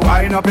 Girl,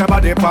 wind up your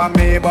body for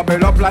me,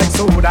 bubble up like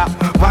soda,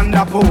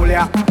 Panda pool,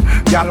 yeah.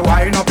 Girl,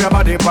 wind up your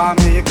body for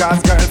me,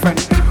 cause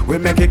girlfriend, we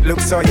make it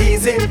look so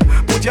easy.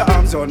 Put your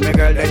arms on me,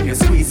 girl, then you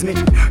squeeze me.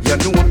 You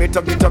know me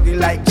tuggy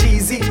like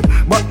cheesy,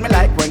 but me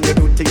like when you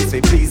do things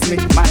that please me.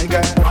 My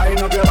girl, wind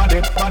up your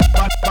body,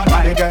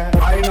 my girl,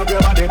 wind up your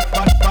body,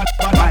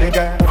 my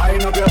girl,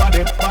 wind up your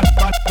body,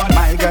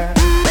 my girl.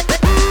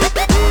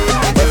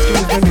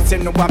 Excuse me, say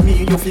no about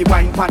me, you feel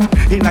wine pan.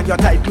 Inna your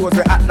tight clothes,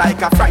 we act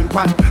like a frying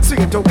pan.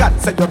 Swear to God,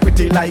 say you're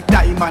pretty like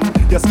diamond.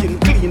 Your skin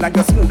clean and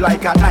you're smooth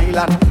like a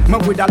nylon. Me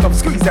with a love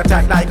squeeze your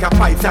tight like a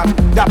python.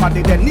 That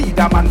body they need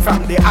a man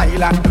from the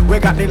island. We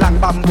got the long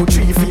bamboo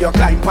tree for your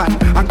climb pan,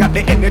 and got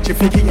the energy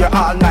for you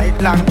all night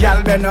long.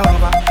 Girl bend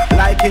over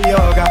like in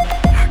yoga.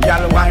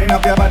 Girl wind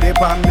up your body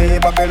for me,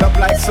 bubble up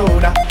like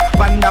soda,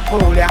 Panda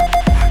pool, yeah.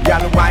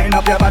 Girl wind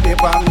up your body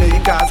for me,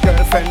 cause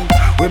girlfriend,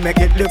 we make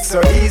it look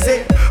so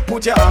easy.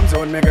 Put your arms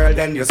on me, girl,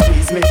 then you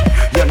squeeze me.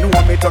 You know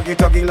me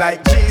tuggy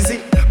like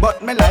cheesy,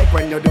 but me like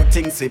when you do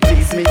things that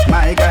please me,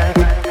 my girl.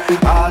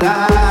 All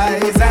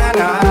eyes on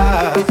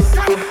us,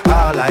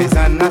 all eyes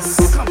on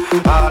us,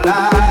 all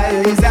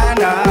eyes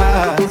on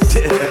us,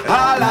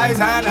 all eyes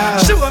on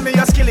us. Show me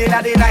your skill in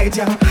the night,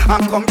 yeah,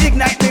 and come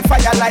ignite me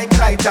fire like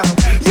lighter.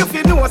 You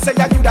feel no say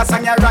you that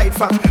song you right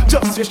for,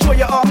 just to show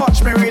you how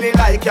much me really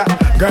like ya.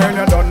 Girl,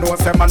 you don't know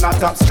say man a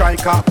top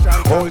striker,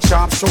 old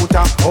sharp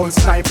shooter, old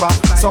sniper.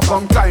 So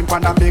come climb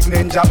on a big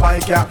ninja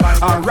bike, yeah,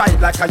 and ride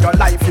like a your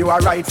life you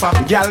are right for.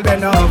 Girl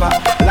bend over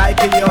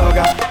like in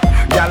yoga.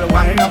 Girl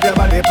wind up your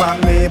body for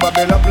me,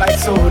 bubble up like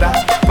soda,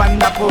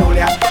 Panda pool,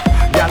 yeah.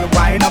 Girl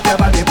wind up your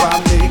body for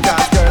me,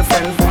 cause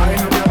girlfriend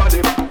wind up your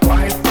body,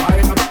 wind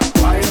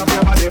up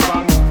your body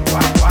for me,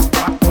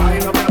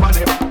 wind up your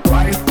body,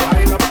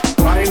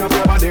 wind up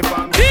your body for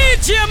me.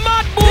 DJ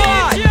Mad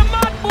Boy,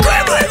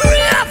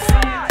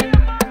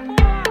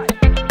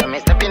 me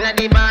step in at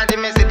the party,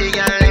 me see the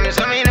girl, them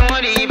so me know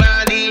the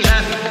body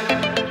shot.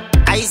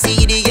 I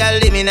see the girl,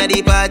 them in at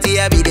the party,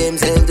 I be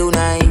themselves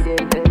tonight.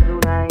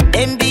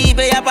 Them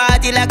people a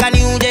party like a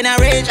new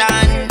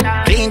generation.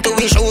 Clean to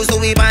we shoes to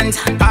we pants,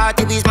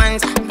 party we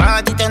pants,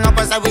 party turn up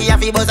so we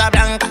have to buzz a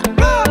blanca.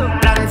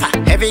 Blanca,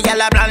 every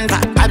girl a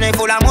blanca. I me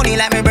full of money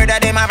like me brother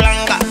them a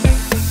blanca.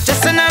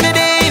 Just another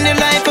day in the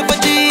life of a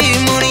G.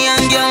 Money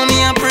and girl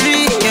me a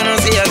pre. You know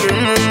see a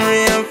green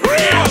real.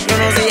 You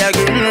know see a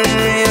green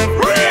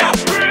real.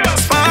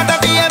 Smart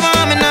of the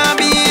ever me not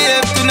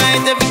behave.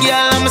 Tonight every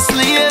girl I'm a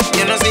slave.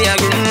 You know see a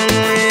green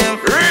real.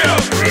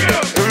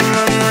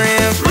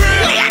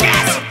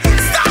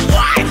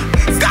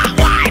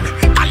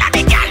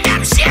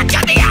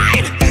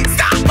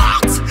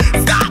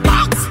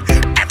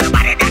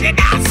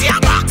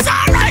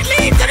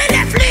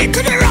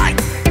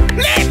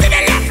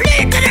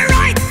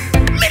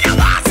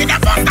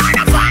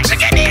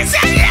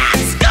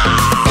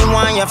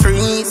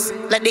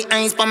 Let the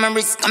ice for my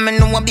wrist. I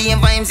know I be in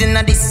vibes in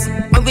this.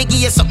 When we give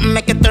you something,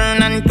 make it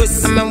turn and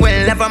twist. I'm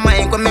well never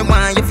mind when me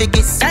want you to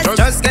kiss.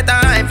 Just get a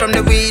high from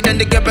the weed and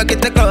the girl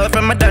get the call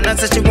from Madonna,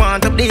 so she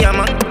want up the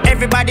hammer.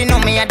 Everybody know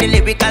me at the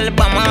lyrical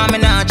bomber.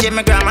 I'm not change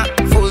my grammar.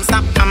 Full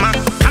stop, hammer.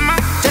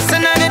 Just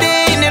another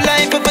day in the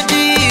life of a G.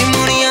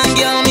 Money and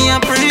girl me a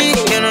pre.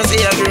 You know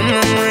see a green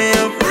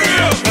real.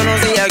 You know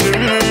see a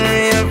green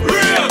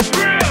real.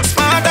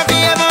 Smart of the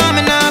ever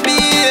me not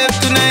behave.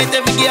 Tonight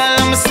every girl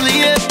I'm a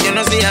slave. You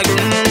know see a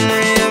green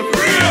real.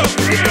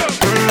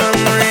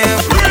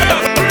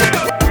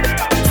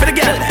 For the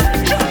girl,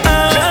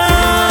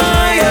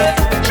 yeah.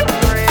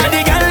 And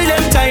the girl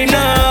them time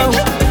now.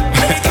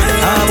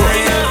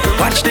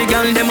 Watch the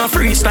girl them a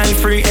freestyle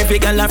free, every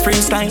gal a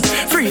freestyle.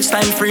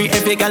 Freestyle free,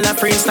 every gal a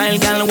freestyle.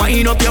 Gal,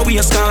 wind up your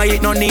waist, car,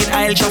 it no need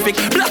aisle traffic.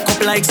 Black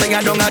up like say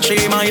I don't a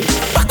 3 mile.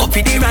 Back up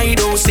in the ride,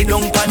 oh, sit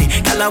down pan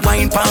it. Gal a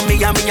wine pan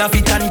me and me a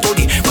fit and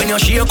body. When you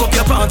shake up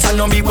your pants, I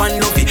know me one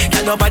love it.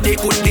 Gal, nobody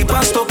put the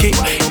past okay.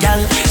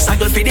 Gal,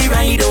 cycle for the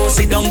ride, oh,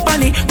 sit down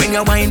pan it. When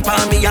you wine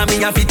pan me and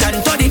me a fit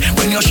and body.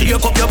 When you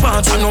shake up your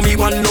pants, I know me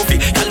one love it.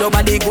 Gal,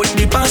 nobody put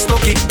the past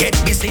okay. Get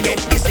busy, get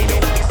busy,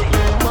 get busy.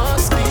 You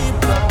must be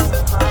proud.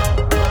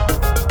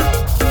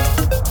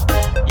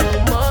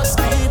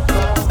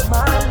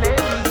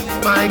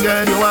 My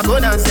girl, you are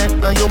good as it,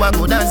 you are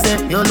good as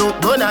it. You look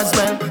good as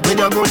well, with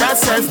your good as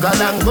self,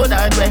 girl, and good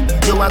as well.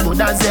 You are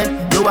good as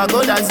it, you are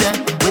good as it,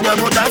 with your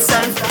good as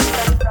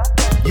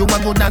self. You are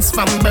good as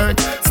from birth,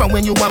 from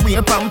when you are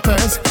wear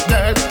pampers,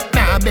 girl.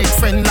 Nah, big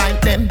friend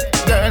like them,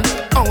 girl.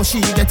 How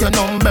she get your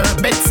number?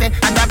 Betsy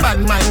and a bad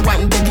man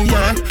one day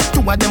year.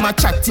 Two of them a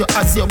chat you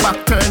as your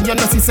back turn. You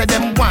know she say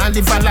them want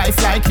live a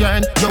life like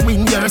yourn. You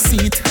win your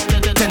seat,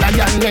 tell her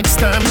your next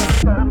term.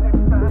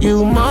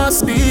 You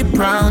must be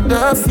proud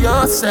of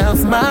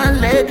yourself, my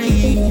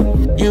lady.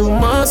 You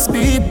must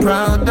be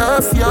proud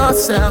of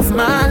yourself,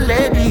 my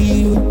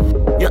lady.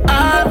 You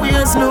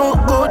always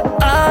look good,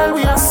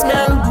 always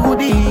smell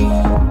goody.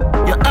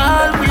 You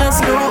always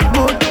look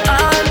good,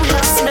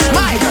 always smell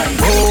my good.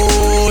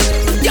 Boy,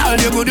 girl,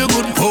 you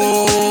good,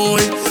 boy.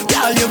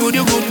 Girl, you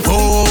good,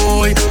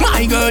 boy.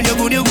 My girl, you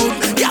good,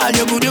 girl,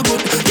 you good,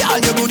 girl,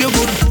 you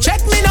good.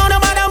 Check me now, no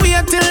matter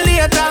wait till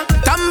later.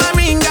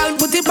 Tambourine girl,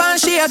 put it on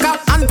shaker.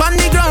 And pon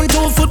the ground,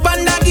 2 foot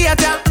on the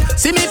gator.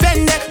 See me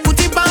bend it, put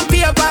it on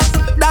paper.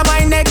 That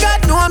my neck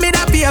got know me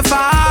that pay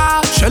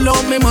for. Shell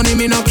out me money,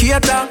 me no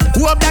cater.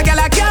 Who up that girl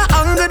I can't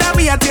hungry that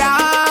wait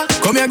ya.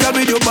 Come here girl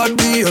with your bad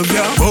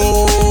behavior.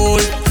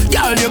 Boy,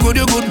 girl you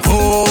good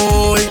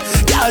boy.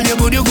 Girl you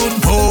good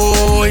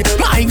boy.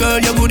 My girl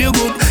you good.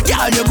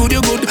 Girl you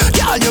good.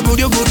 Girl you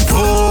good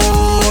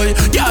boy.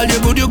 Girl you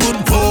good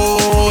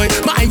boy.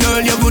 My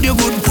girl you good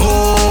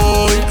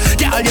boy.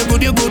 Girl you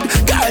good.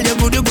 Girl you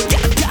good.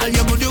 Girl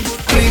you good.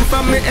 Clean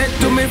from me head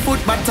to me foot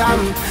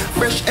bottom.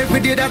 Fresh every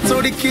day, that's how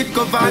the kid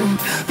go van.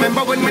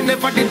 Remember when me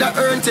never did the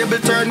earn table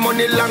turn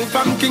money long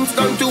from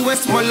Kingston to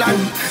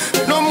Westmoreland.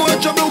 No more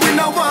trouble, we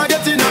no want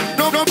get in.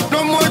 No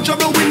more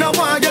trouble, we no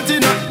want get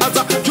in. As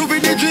a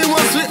juvie the dream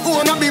was we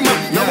own a beamer.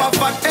 Now a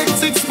fat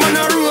X6 man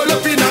a roll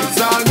up in.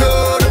 It's all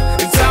good,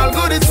 it's all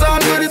good, it's all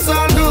good, it's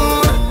all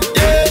good.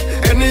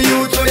 Yeah, any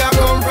youth where you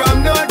come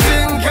from,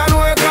 nothing can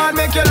work hard,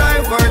 make your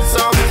life worth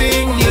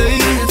something.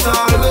 Yeah, it's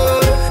all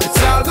good, it's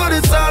all good,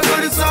 it's all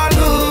good, it's all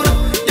good.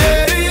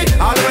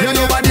 Yeah, all when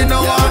nobody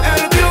know want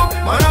help you,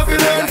 man have to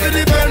learn to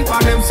depend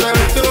on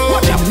themselves too.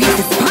 What a weird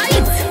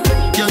fight!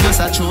 You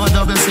just a true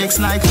 666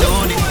 like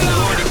loading.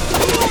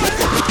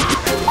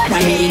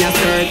 I'm in a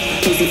skirt,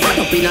 pussy fuck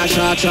up in a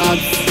short.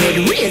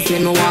 Head raise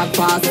when me walk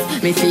past.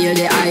 Me feel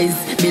the eyes,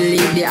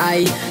 believe the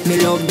eye. Me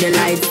love the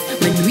lights,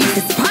 me do it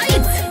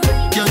despite.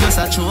 You're just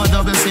a true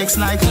 666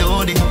 like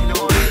loading.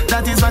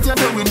 That is what you're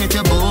doing with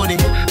your body.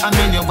 And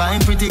when you're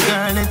buying pretty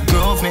girl, it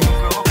drove me.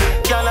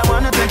 Girl, I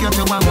wanna take you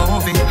to a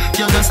movie.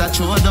 You're just a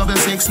true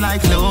 666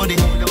 like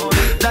loading.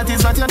 That is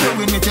what you're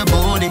doing with your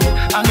body.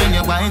 And when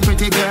you're buying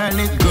pretty girl,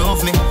 it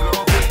drove me.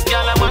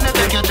 Girl, I wanna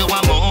take you to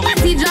a movie.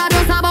 Matty jaw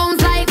does a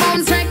bounce like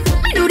bounce wreck.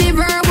 Me do the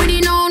verb with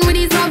the noun with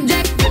the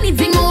subject.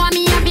 Anything you want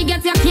me have to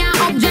get, you can't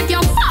object. You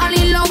fall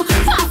in love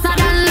faster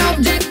than love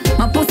jet.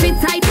 My pussy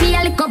tight, feel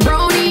like a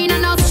brownie.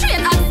 And a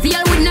straight hot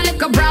steel with no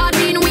like a broad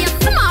bean. We a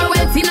small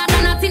well thinner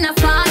than a thinner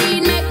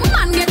sardine. Make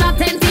man get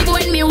attentive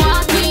when me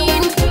walk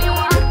in.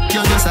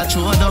 You're just a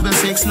true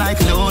 666 like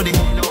loading.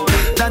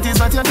 That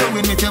is what you're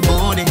doing with your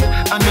body.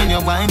 And when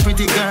you're buying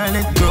pretty girl,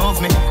 it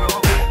drove me.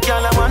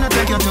 Girl, I wanna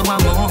take you to a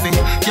movie.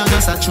 You're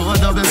just a true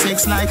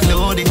 666 like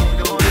loading.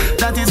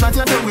 That is what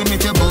you're doing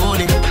with your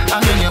body.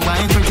 And when you're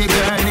buying pretty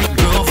girl, it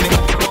drove me.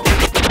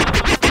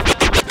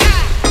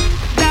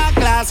 Dark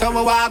glass, how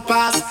I walk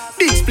past.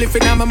 Big spliff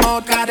in my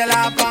mouth, got the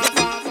lap off.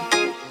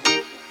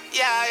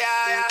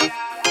 Yeah.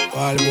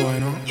 All boy,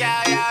 no?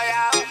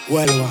 Yeah.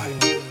 Well.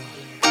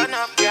 Turn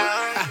up,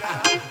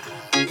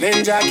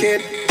 Ninja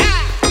kid.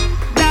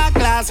 Dark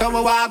glass, how I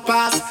walk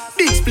past.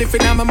 Big spliff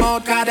in my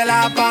mouth, got the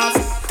lap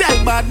off.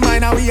 Tell bad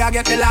mind how we a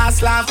get the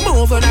last laugh.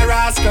 Move on a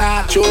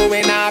rascal,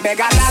 chewing a beg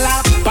a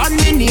dollar. Pan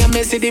me name,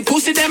 me see the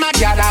pussy them a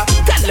gather.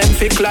 Tell them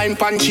fi climb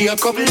punchy a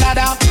couple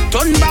ladder.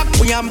 Turn back,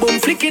 we and boom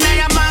flicking a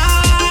your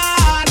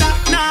mother.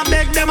 Now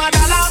beg them a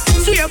dollar.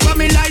 Swear for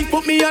me life,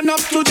 put me on up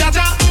to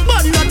Jaja.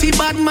 But naughty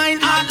bad mind,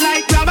 heart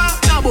like rubber.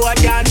 Now boy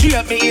can't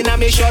drape me in a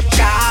me shot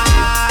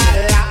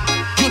collar.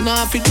 You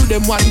know if you do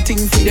them one thing,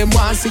 for them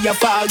want see you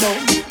fall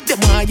down. Them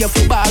want you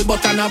for ball,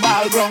 but on a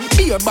ball ground.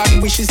 Be your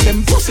bad wishes,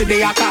 them pussy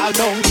they a call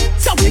down.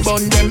 So we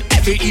burn them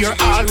every year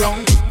all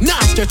round. Now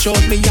stretch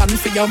out me hand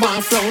for your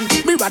one frown.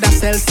 Me rather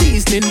sell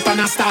seasoning pan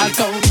a stall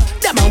town.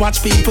 Them a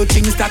watch people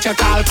things that you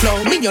call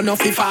clown. Me you know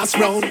fi fast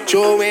round.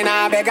 Chewing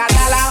a beg a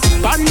dollar.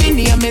 Pan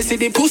me name, me see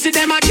the pussy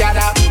them a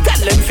gather.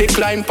 Tell them fi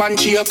climb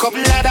punchy a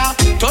couple ladder.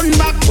 Turn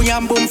back, we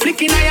and boom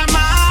flicking a your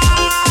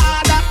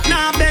mother.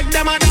 Now beg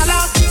them a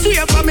dollar.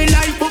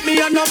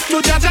 enough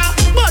to jaja,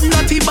 but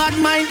naughty bad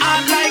mind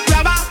act like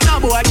grabber. No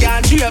boy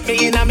can't drape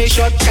me in a me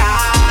shot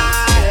car.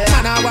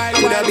 Man a wild,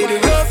 coulda be the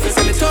roughest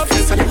and the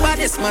toughest and the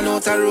baddest man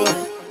out a road.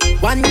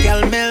 One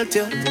girl melt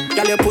you,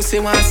 girl your pussy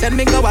want send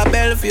me go a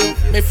Bellevue.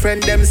 My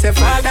friend them say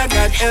Father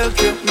God help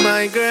you.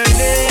 My girl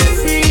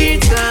every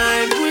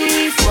time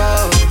we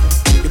fall,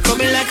 you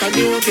coming like a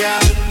new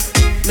girl.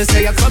 Me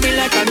say you coming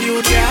like a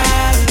new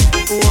girl.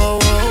 Whoa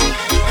whoa.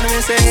 And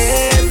me say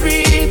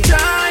every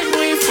time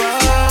we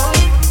fall,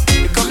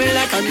 you coming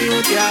like a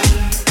new girl.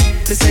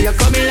 Me say you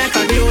coming like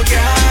a new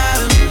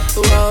girl.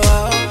 Whoa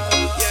whoa.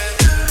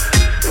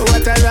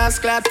 What a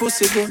rascal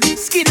pussy good.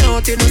 Skin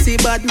out, you know see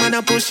bad man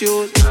a push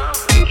you.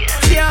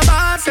 See a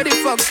bad, say the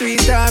fuck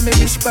sweet. Me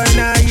wish by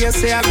now you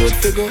say a good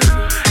figure.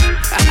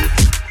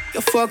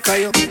 You fuck are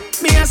you.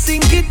 Me a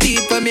sink it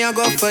deep and me a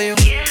go for you.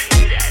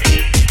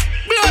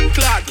 Blood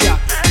clot, yeah.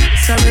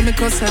 Sorry me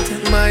cause I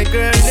tell my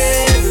girl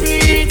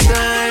every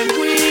time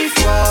we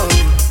fall,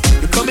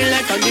 you coming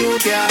like a new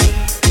girl.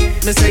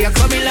 Me say you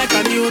coming like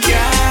a new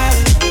girl.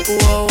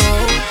 Whoa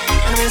whoa.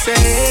 And me say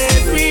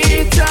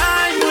every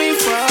time we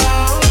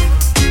fall,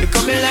 you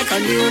coming like a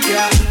new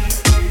girl.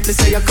 Me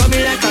say you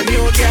coming like a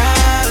new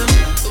girl.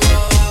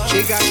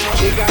 She got.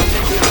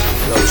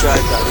 Yo, try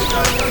that.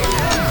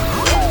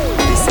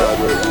 This hard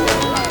work.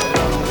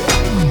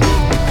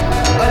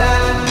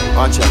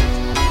 Watch out.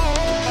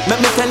 Let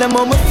me tell them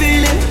how me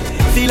feeling.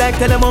 Feel like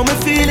tell them how me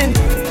feeling.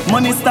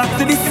 Money stuck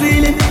to the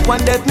ceiling.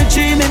 One death me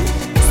dreaming.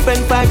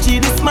 Spend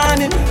 5G this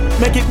morning.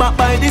 Make it back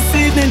by this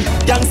evening.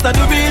 Gangsta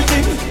the real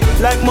thing.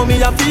 Like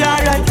mommy I feel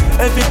alright.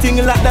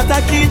 Everything like that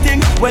a key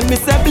thing. When me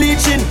say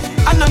bleaching,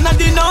 I none of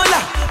the know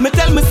la. Me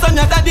tell me son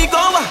your daddy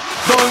goa.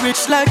 Go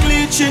rich like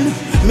leeching.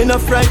 Me no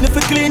frightened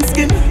for clean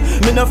skin.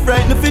 Me no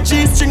frightened for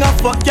G-string. I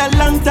fuck ya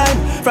long time.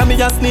 From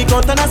me a sneak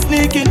out and a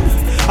sneaking.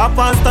 I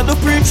pastor the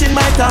preaching.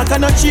 My talk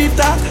and no cheap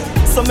talk.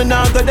 So me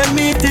now go them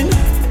meeting.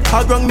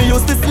 How wrong me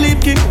used to sleep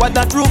king. What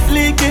that roof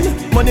leaking.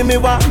 Money me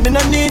want, me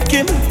no need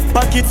Kim.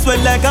 Pocket swell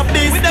like a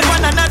beast. We them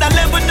on another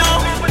level now.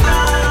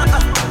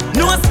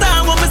 No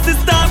star when me see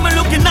star. Me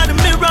looking at the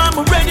mirror, I'm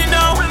ready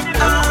now.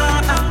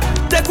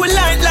 Take we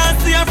light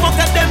last year. Fuck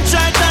at them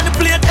try down the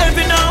plate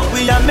heavy now.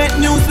 We a make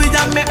news, we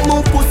a make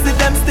move. Pussy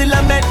them still a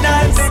make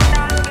nice.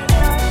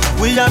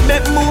 We a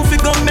make move, we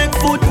gon' make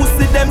food.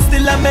 Pussy them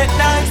still a make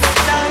nice.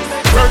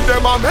 When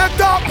them a make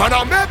that, man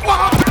a make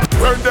walk.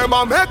 When them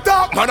a make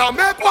that, man a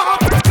make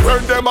walk. When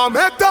them a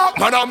make that,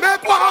 man a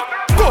make walk.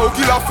 Go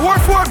kill a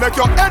 4-4, make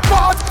your head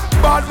part.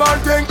 Bad man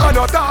thing and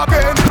not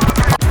talking.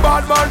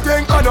 Bad man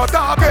thing and not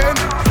talking.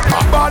 A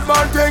bad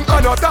man thing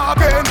and not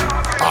talking.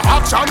 A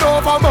action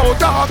over mouth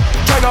talk.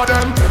 Ten of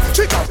them.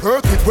 She got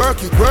work it,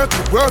 work it, work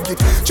it, work it.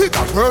 She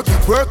got work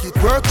it, work it,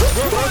 work it,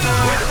 work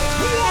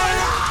it.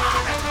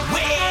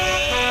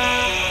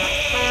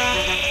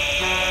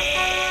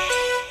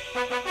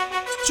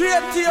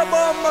 Straight to your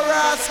bum,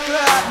 rascal.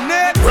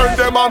 When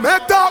them a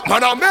make that,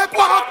 man a make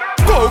walk.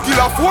 Go kill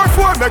a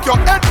 4-4, make your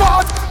head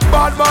part.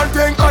 Bad man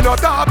thing and not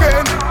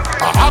talking.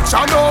 A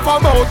action over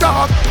mouth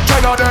talk.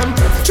 Ten of them.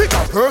 She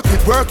got work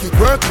it, work it,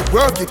 work it,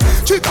 work it.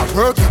 She got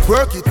work it,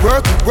 work it,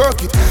 work it,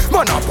 work it.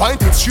 Man a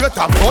point it straight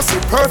and bust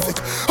it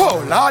perfect.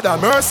 Oh Lord of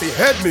mercy,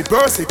 head me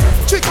burst it.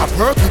 She got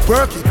work it,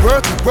 work it,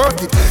 work it,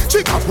 work it.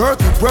 She got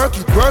work it, work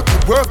it, work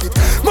it, work it.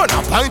 Man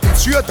a point it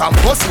straight and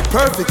bust it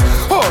perfect.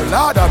 Oh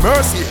Lord of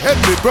mercy, head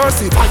me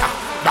burst it.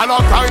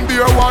 Dollar kind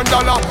beer $1.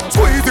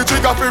 Squeeze the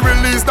trigger fi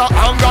release the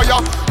anger ya.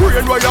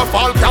 Rain where you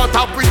fall can't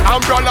tap with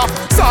umbrella.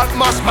 Salt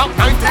mash Mac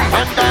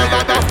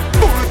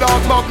 19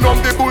 Bulldog magnum,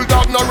 the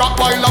bulldog no rock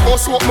while I go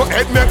smoke my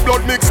head make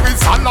blood mix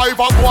with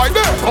saliva. Boy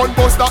gun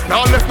bust that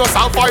now left no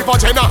sound 5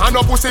 vagina. Hand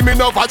no pussy me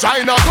no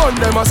vagina. Gun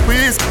them a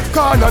squeeze,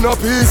 corner no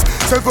piece.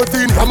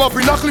 17 come up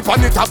in a clip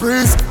and it a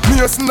breeze.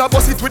 Mason a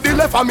bust it with the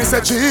left and me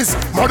say cheese.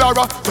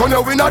 Murderer turn your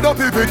win a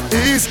dopey with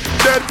ease.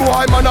 Dead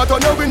boy man a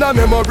turn your win a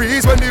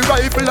memories. When the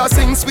rifle a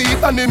sing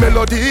sweet and the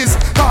melodies.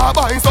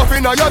 Carbine stuff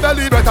in a your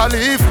belly better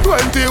leave.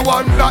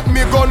 21 that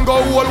me gun go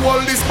wall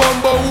this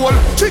bumbo hole.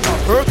 She got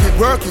work it,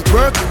 work it,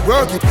 work it,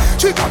 work it.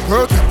 She got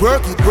work it,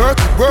 work it, work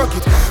it, work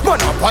it.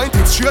 Man a point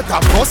it straight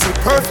and bust it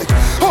perfect.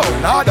 Oh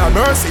Lord of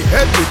mercy,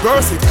 head me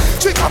burst it.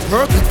 She got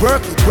work it,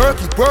 work it,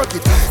 work it, work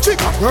it. She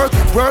got work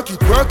it, work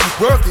it, work it,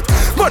 work it.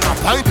 Man a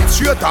point it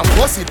straight and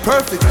bust it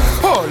perfect.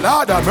 Oh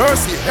Lord of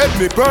mercy, head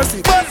me burst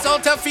it. Bust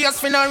out her face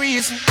for no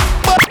reason.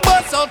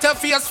 Bust out her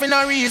face for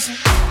no reason.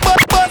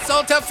 Bust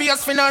out her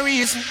face for no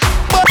reason.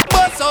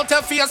 Bust out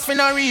her face for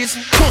no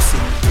reason. Pussy,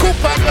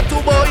 Cooper got to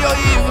boy your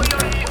evil.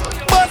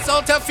 Bust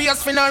out her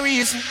face for no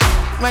reason.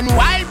 When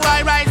wild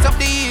boy rise up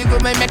the eagle,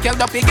 me make your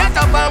dopey get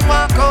up and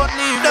walk out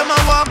leave. Them a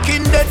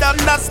walking dead,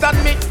 understand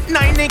me.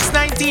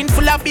 9x19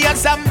 full of beer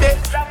zombie.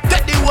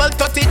 Get the whole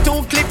 32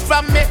 clip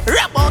from me.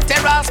 Rap out the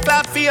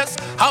rascal face,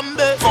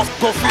 humble.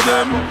 Go for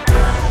them.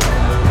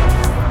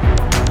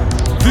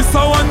 This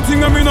a one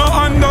thing I me no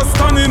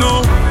understand, you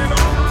know.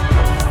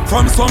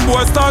 From some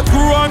boys start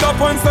growing up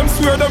and some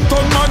swear them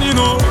turn man, you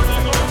know.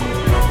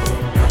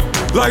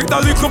 Like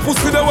that little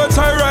pussy they will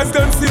try rise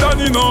them sit down,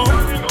 you know.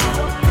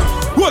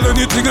 Well,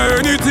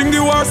 anything the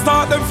war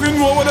start, them fin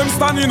know where them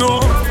standing, you know.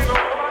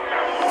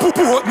 Put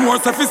more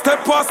if he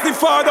step past the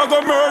father,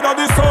 go murder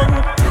the son.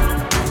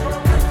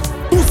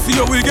 Pussy,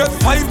 you will get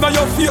 5 now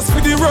your face for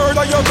the word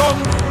of your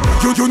gun.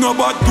 You know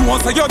bad, don't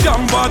say you're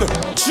damn bad.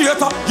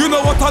 Cheater, you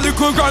know what a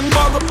little grand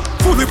bag.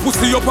 Fully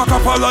pussy up a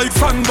copper like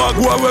sandbag.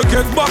 Where we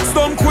get boxed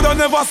down, coulda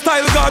never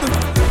style God.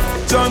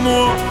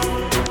 Jano,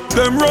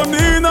 them run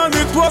in and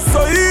it was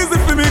so easy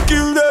for me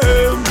kill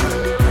them.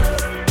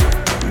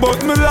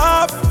 But me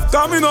laugh,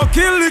 cause me no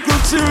kill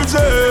little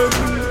children.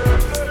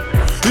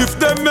 If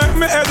them make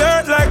me head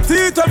hurt like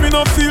teeth, me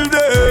no feel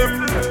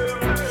them.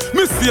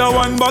 Me see a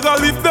one bag of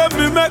lift them,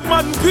 me make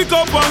man pick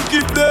up and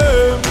keep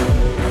them.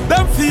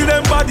 Them feel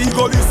them body,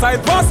 go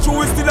inside, pass through,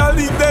 we still a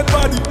leave dead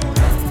body.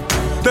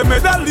 Them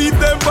made a leave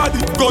them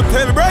body, go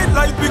tell bright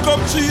light,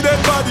 become tree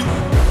dead body.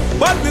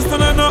 But this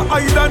one no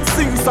hide and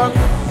sing song.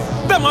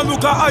 Them a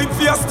look a hide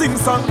for a sting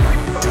song.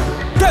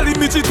 Tell him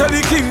Mitchie, tell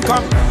the King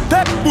Kong.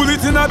 Take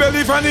bullet in a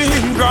belly from the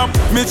Ingram.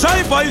 Me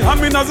try by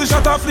and me as a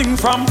shot a fling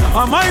from.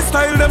 And my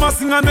style them a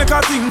sing and make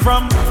a thing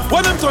from.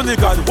 Where them turn the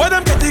God, where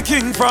them get the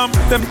king from.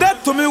 Them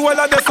dead to me well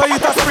a death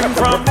it a spring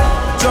from.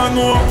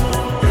 Jano,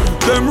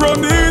 them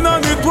run in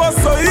and it was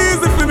so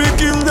easy for me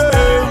kill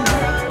them.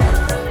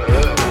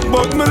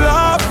 But me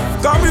laugh,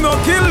 cause me no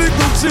kill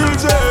little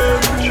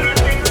children.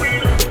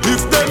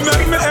 If them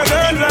make me head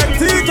hurt like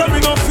teeth,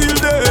 me no feel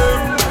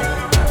them.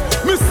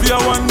 Me see a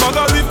one bag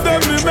of lift them,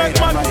 me make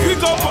man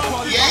pick up.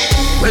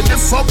 Where the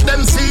fuck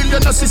them feel? You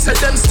know, see say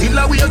them still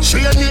a way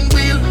training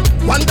wheel.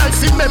 One guy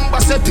fi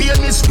member say pain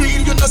is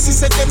real. You know, see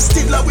say them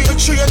still a way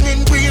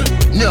training wheel.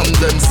 Name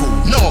them fool,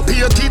 no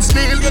pay kids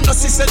meal. You know,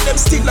 see say them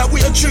still a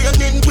way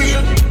training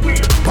wheel.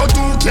 But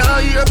who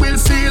can hear will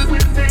feel?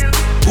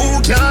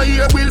 Who can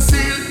hear will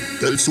feel?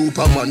 Tell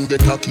Superman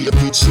get a cape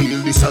with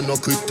shield. This a no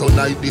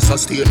kryptonite, this a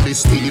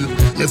stainless steel.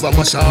 Never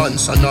mash a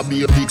hands and a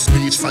be a big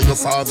speech from your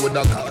father with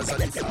a cause.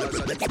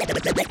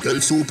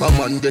 Tell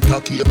Superman get a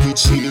cape with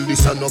shield.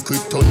 This a no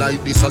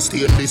kryptonite, this a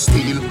stainless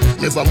steel.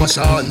 Never mash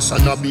a hands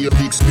and a be a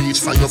big speech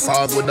from your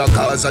father with a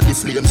cause of the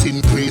flames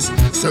increase.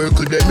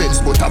 Circle them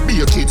ends but a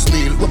be a kid's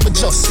meal. What me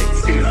just say?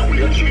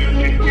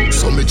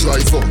 So me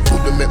drive up to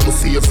the make my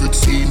favorite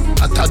scene.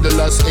 A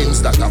toddler's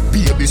ends that a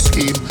baby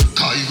scheme.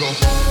 Kygo,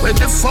 where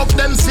the fuck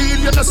them feel?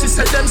 You know, see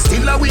say them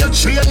still a way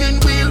training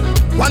wheel.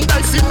 One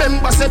guy fi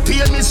member say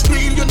pain is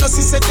real. You know,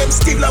 see say them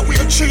still a way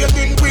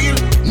training wheel.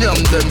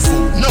 Name them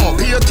fool, no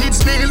pay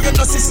kids meal. You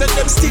know, see say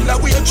them still a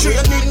way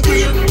training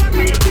wheel.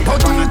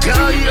 But who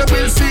can hear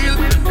will feel?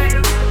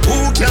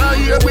 Who can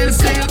hear will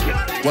feel?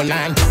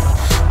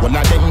 One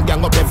of them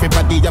gang up,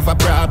 everybody have a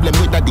problem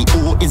with that. The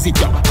who is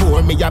it?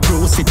 Pour me a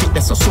bruise it.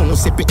 That's so soon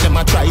sip it. Them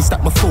a try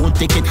stop my food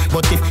ticket.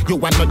 But if you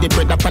want the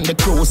bread up on the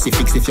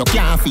crucifix, if you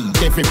can't feed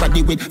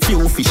everybody with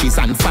few fishes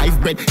and 5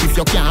 bread, if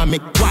you can't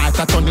make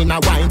water turn in a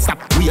wine,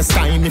 stop waste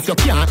time. If you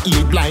can't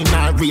eat blind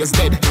or raise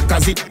dead,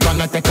 cause it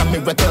gonna take a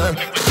miracle.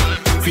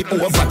 If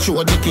you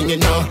overthrow the king, you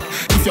know.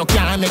 If you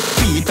can't make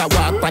Peter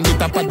walk on the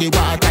top of the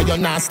water, you're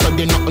not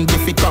studying nothing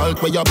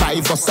difficult. Where you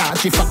buy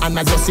Versace for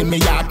Anna, just see me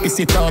up, piss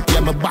it up. Yeah,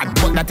 my bad,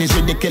 but that is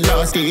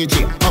ridiculous.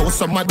 DJ, how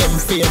some of them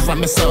favor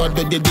me so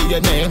do the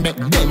DNA, make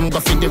them go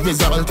for the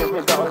result.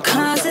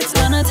 Cause it's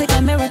gonna take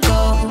a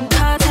miracle.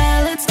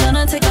 Cartel, it's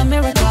gonna take a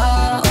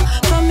miracle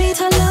for me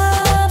to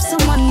love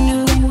someone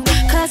new.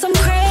 Cause I'm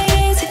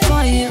crazy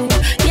for you.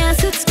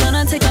 Yes, it's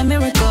gonna take a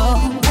miracle.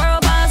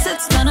 World boss,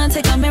 it's gonna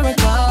take a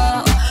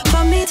miracle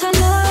for me to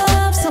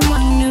love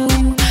someone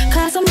new.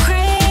 Cause I'm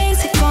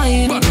crazy for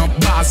you. But no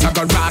boss, I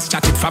got Ross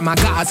chat it from a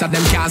Gaza,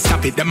 them can't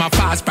stop it. Them a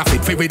fast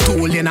profit, for we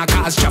tool in a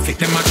cause traffic.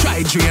 Them a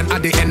try drain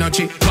at the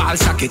energy, ball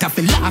socket. I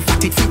feel laugh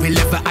at it, for we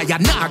level higher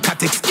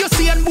narcotics. You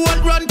see and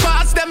bolt run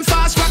past them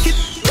fast rocket.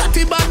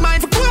 Dirty bad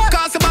mind for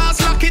cause the boss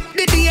lock it.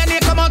 The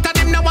DNA come out of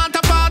them, no want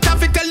a part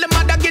of it. Tell the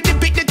mother get the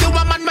pick, the 2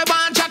 a man, me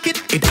want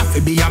jacket. It have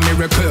to be a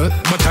miracle,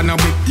 but I know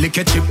it lick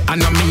a chip. I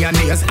know me and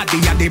ears, at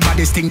the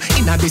baddest thing.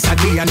 In a this a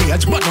day and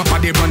age, but up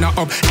at the runner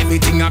up.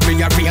 Everything I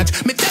rearrange.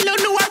 Me tell you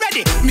no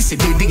already, me see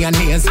the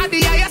DNAs. At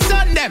the highest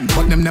on them,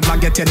 but them never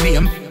get your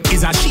name.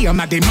 Is a shame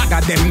that they mad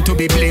at them to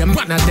be blamed.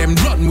 One of them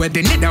run where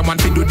they need one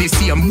to do the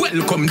same.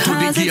 Welcome to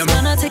the game. It's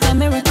gonna take a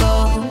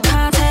miracle.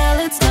 Cartel,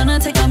 it's gonna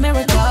take a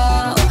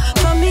miracle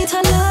for me to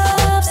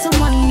love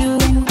someone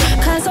new.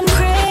 Cause I'm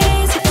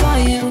crazy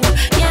for you.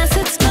 Yes,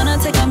 it's gonna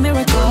take a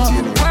miracle.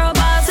 World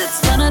boss,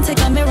 it's gonna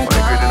take a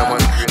miracle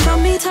for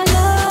me to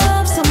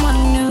love someone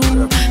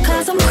new.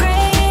 Cause I'm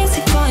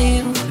crazy for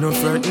you. No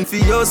frightened for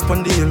yours,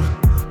 Pandil.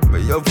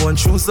 But you have one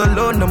shoes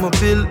alone, I'm a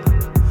bill.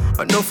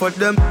 Enough of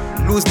them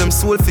lose them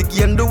soul for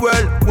gain the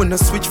world. When I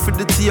switch for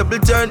the table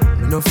turn,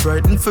 me no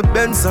frightened for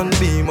Benz and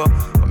Beamer.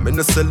 I'm in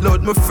a sell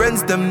out my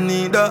friends, them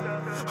neither.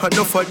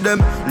 Enough of them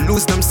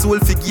lose them soul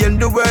for gain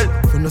the world.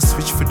 When I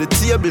switch for the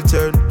table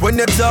turn. When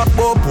you talk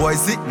about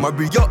boys, it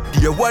marry up,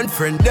 dear one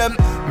friend them.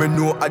 Me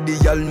know a the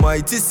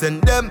Almighty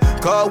send them.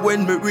 Cause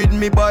when me read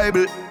me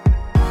Bible,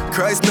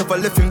 Christ never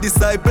left him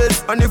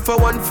disciples. And if I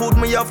want food,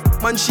 me have,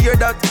 man share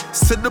that.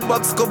 Set the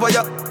box cover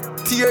ya,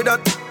 tear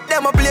that.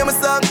 Them a play my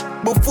song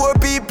before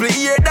people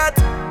hear that.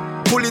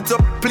 pull it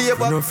up, play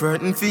back. I'm not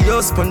frightened for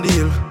your spun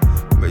deal.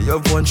 Me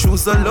have one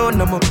shoes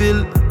alone, I'm a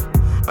bill.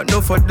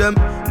 Enough of them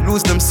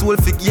lose them soul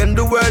for gain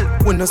the world.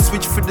 When I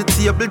switch for the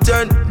table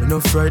turn, me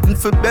not frightened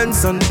for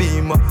Benz and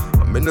Beamer.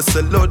 I'm in a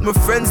sell out my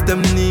friends,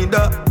 them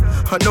neither.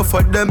 Enough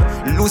of them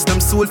lose them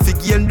soul for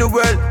gain the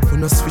world.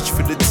 When I switch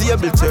for the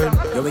table turn.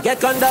 Yo, we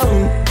get gunned down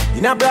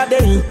in a broad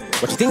day.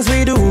 What you things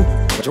we do?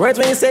 What your words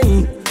when you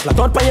say? Flat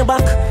out on your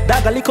back,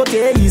 dog a little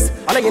days.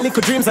 All of your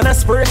little dreams and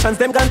aspirations,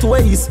 them gone to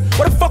waste.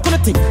 What the fuck you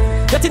think?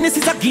 That this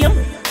is a game?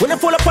 When you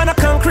fall upon a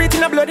concrete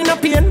in a blood in a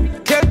pain.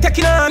 Girl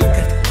taking a hand,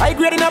 high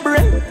grade in a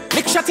brain.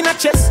 Lick shot in a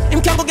chest,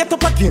 him can't go get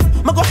up again.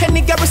 Ma go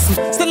Henny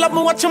Garrison, still have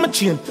me watch on my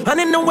chain. And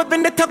in no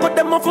weapon that I got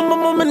them off of my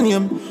mama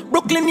name.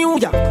 Brooklyn, New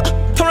York,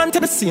 Toronto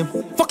the same.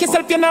 Fuck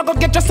yourself, you now go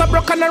get just a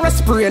broken and a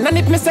spray. And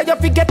if me say you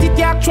forget it,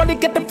 you actually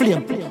get the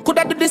flame. Could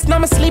I do this now,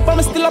 me sleep,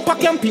 I'm still up a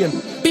campaign.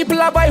 People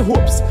have high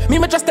hopes, me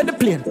just at the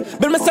plane.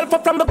 Build myself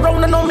up from the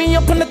ground, I know me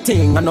up on the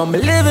thing. I know me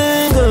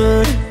living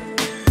good,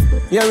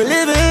 yeah, we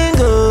living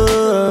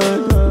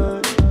good.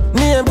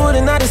 Me and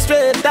putting out the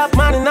straight, that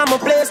man in my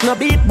place. No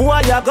beat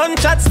boy, ya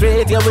gunshot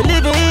straight, yeah, we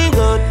living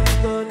good.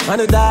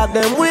 And the dog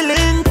them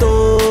willing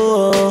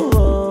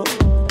to.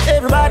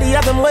 Everybody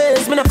have them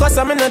ways, me no cuss,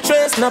 I'm in a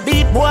trace. No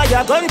beat boy,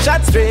 ya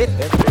gunshot straight.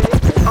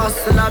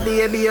 Hustler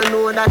baby, you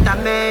know that I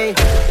made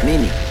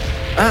Mini.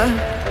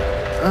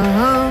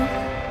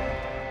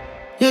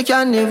 You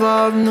can never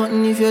have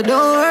nothing if you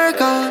don't work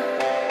hard.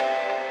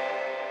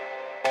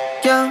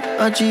 Can't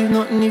achieve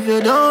nothing if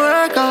you don't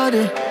work hard.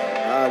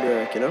 Hard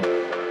work, you know.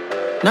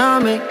 Now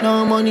make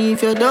no money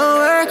if you don't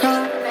work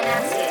hard.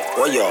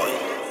 Oh yo,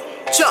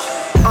 cha.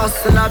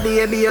 Hustler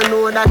baby, you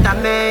know that I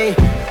made.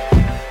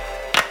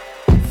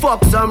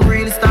 Fuck some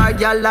real star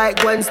girl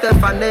like Gwen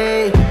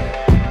Stefani.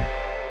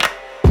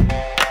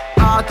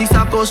 Artists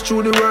that goes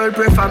through the world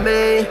pray for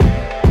me.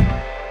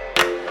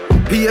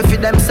 Pay for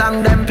them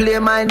song, them play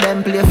mine,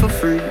 them play for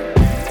free.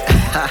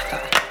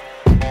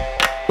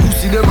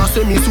 Pussy them a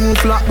say me so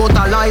flat, but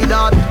I lie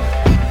that.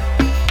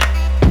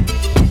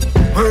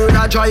 Heard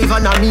a driver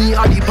and me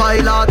a the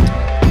pilot.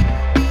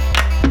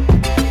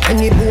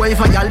 Any boy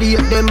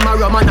violate them, a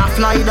rum and a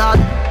fly that.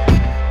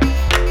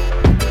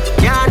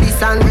 Yeah, this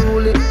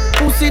unruly.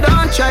 Pussy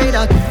don't try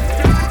that.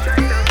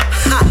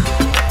 Ha.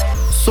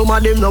 Some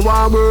of them no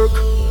want work,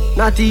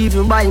 not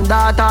even buying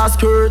daughter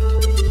skirt.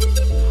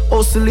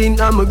 Hustling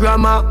and my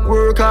grandma,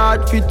 work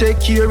hard fi take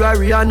care of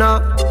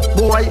Rihanna.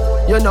 Boy,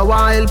 you know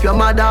why help your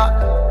mother,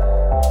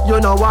 you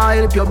know why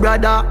help your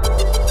brother.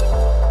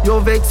 You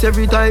vex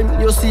every time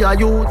you see a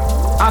youth.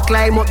 I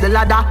climb up the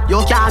ladder,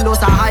 you can't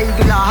just a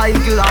higgle.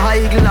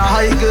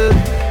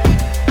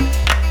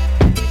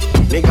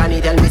 Me granny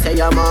tell me say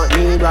you must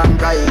need one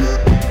bride.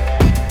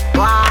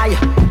 Why?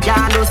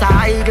 Can't just a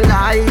higgle.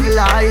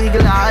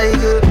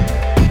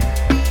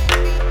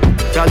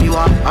 Tell you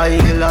what,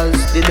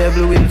 idlers, the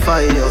devil will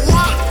find you.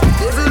 What?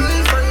 Devil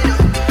will find you.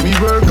 Me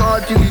work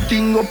hard till the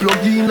thing go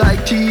plug in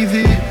like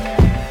TV.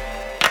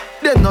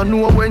 Them no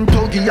know when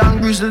Tuggy and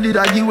Grizzly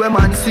that give them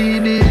man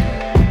CD.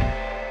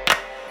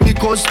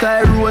 Because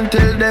Tyrone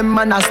tell them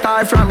man a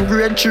start from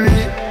grade 3.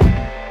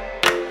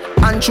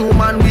 And true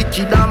man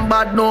wicked and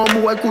bad, no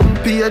boy couldn't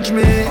page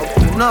me. Up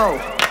to now.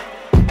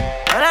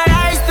 And I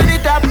rise to the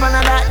top and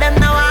I got them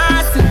now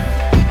I see.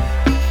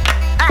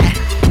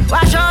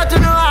 Wash out to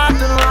the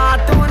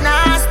heart too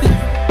nasty.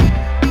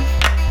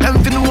 Them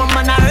fin know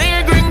man a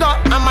real gringo,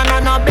 a man a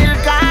no Bill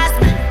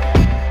Cosby.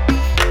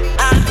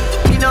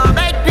 Me no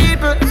beg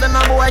people, so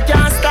no boy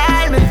can't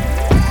style me.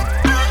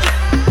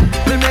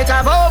 Me make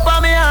a vow for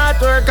me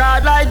heart, work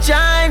hard like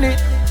Chinese.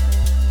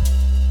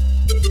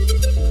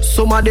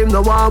 Some of them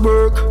no want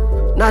work,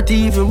 not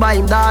even buy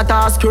him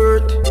daughter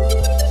skirt.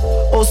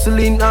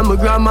 Hustling and my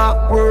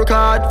grandma, work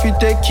hard fi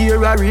take care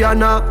of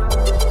Rihanna.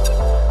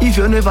 If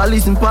you never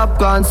listen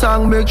popcorn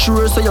song, make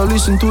sure so you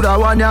listen to that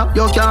one, yeah.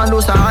 You can't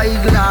just a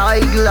higgle.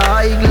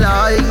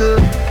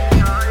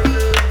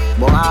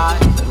 Boy,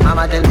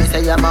 mama tell me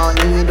say you mount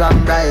need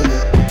one bride.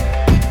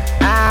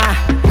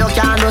 You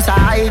can't just a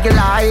higgle.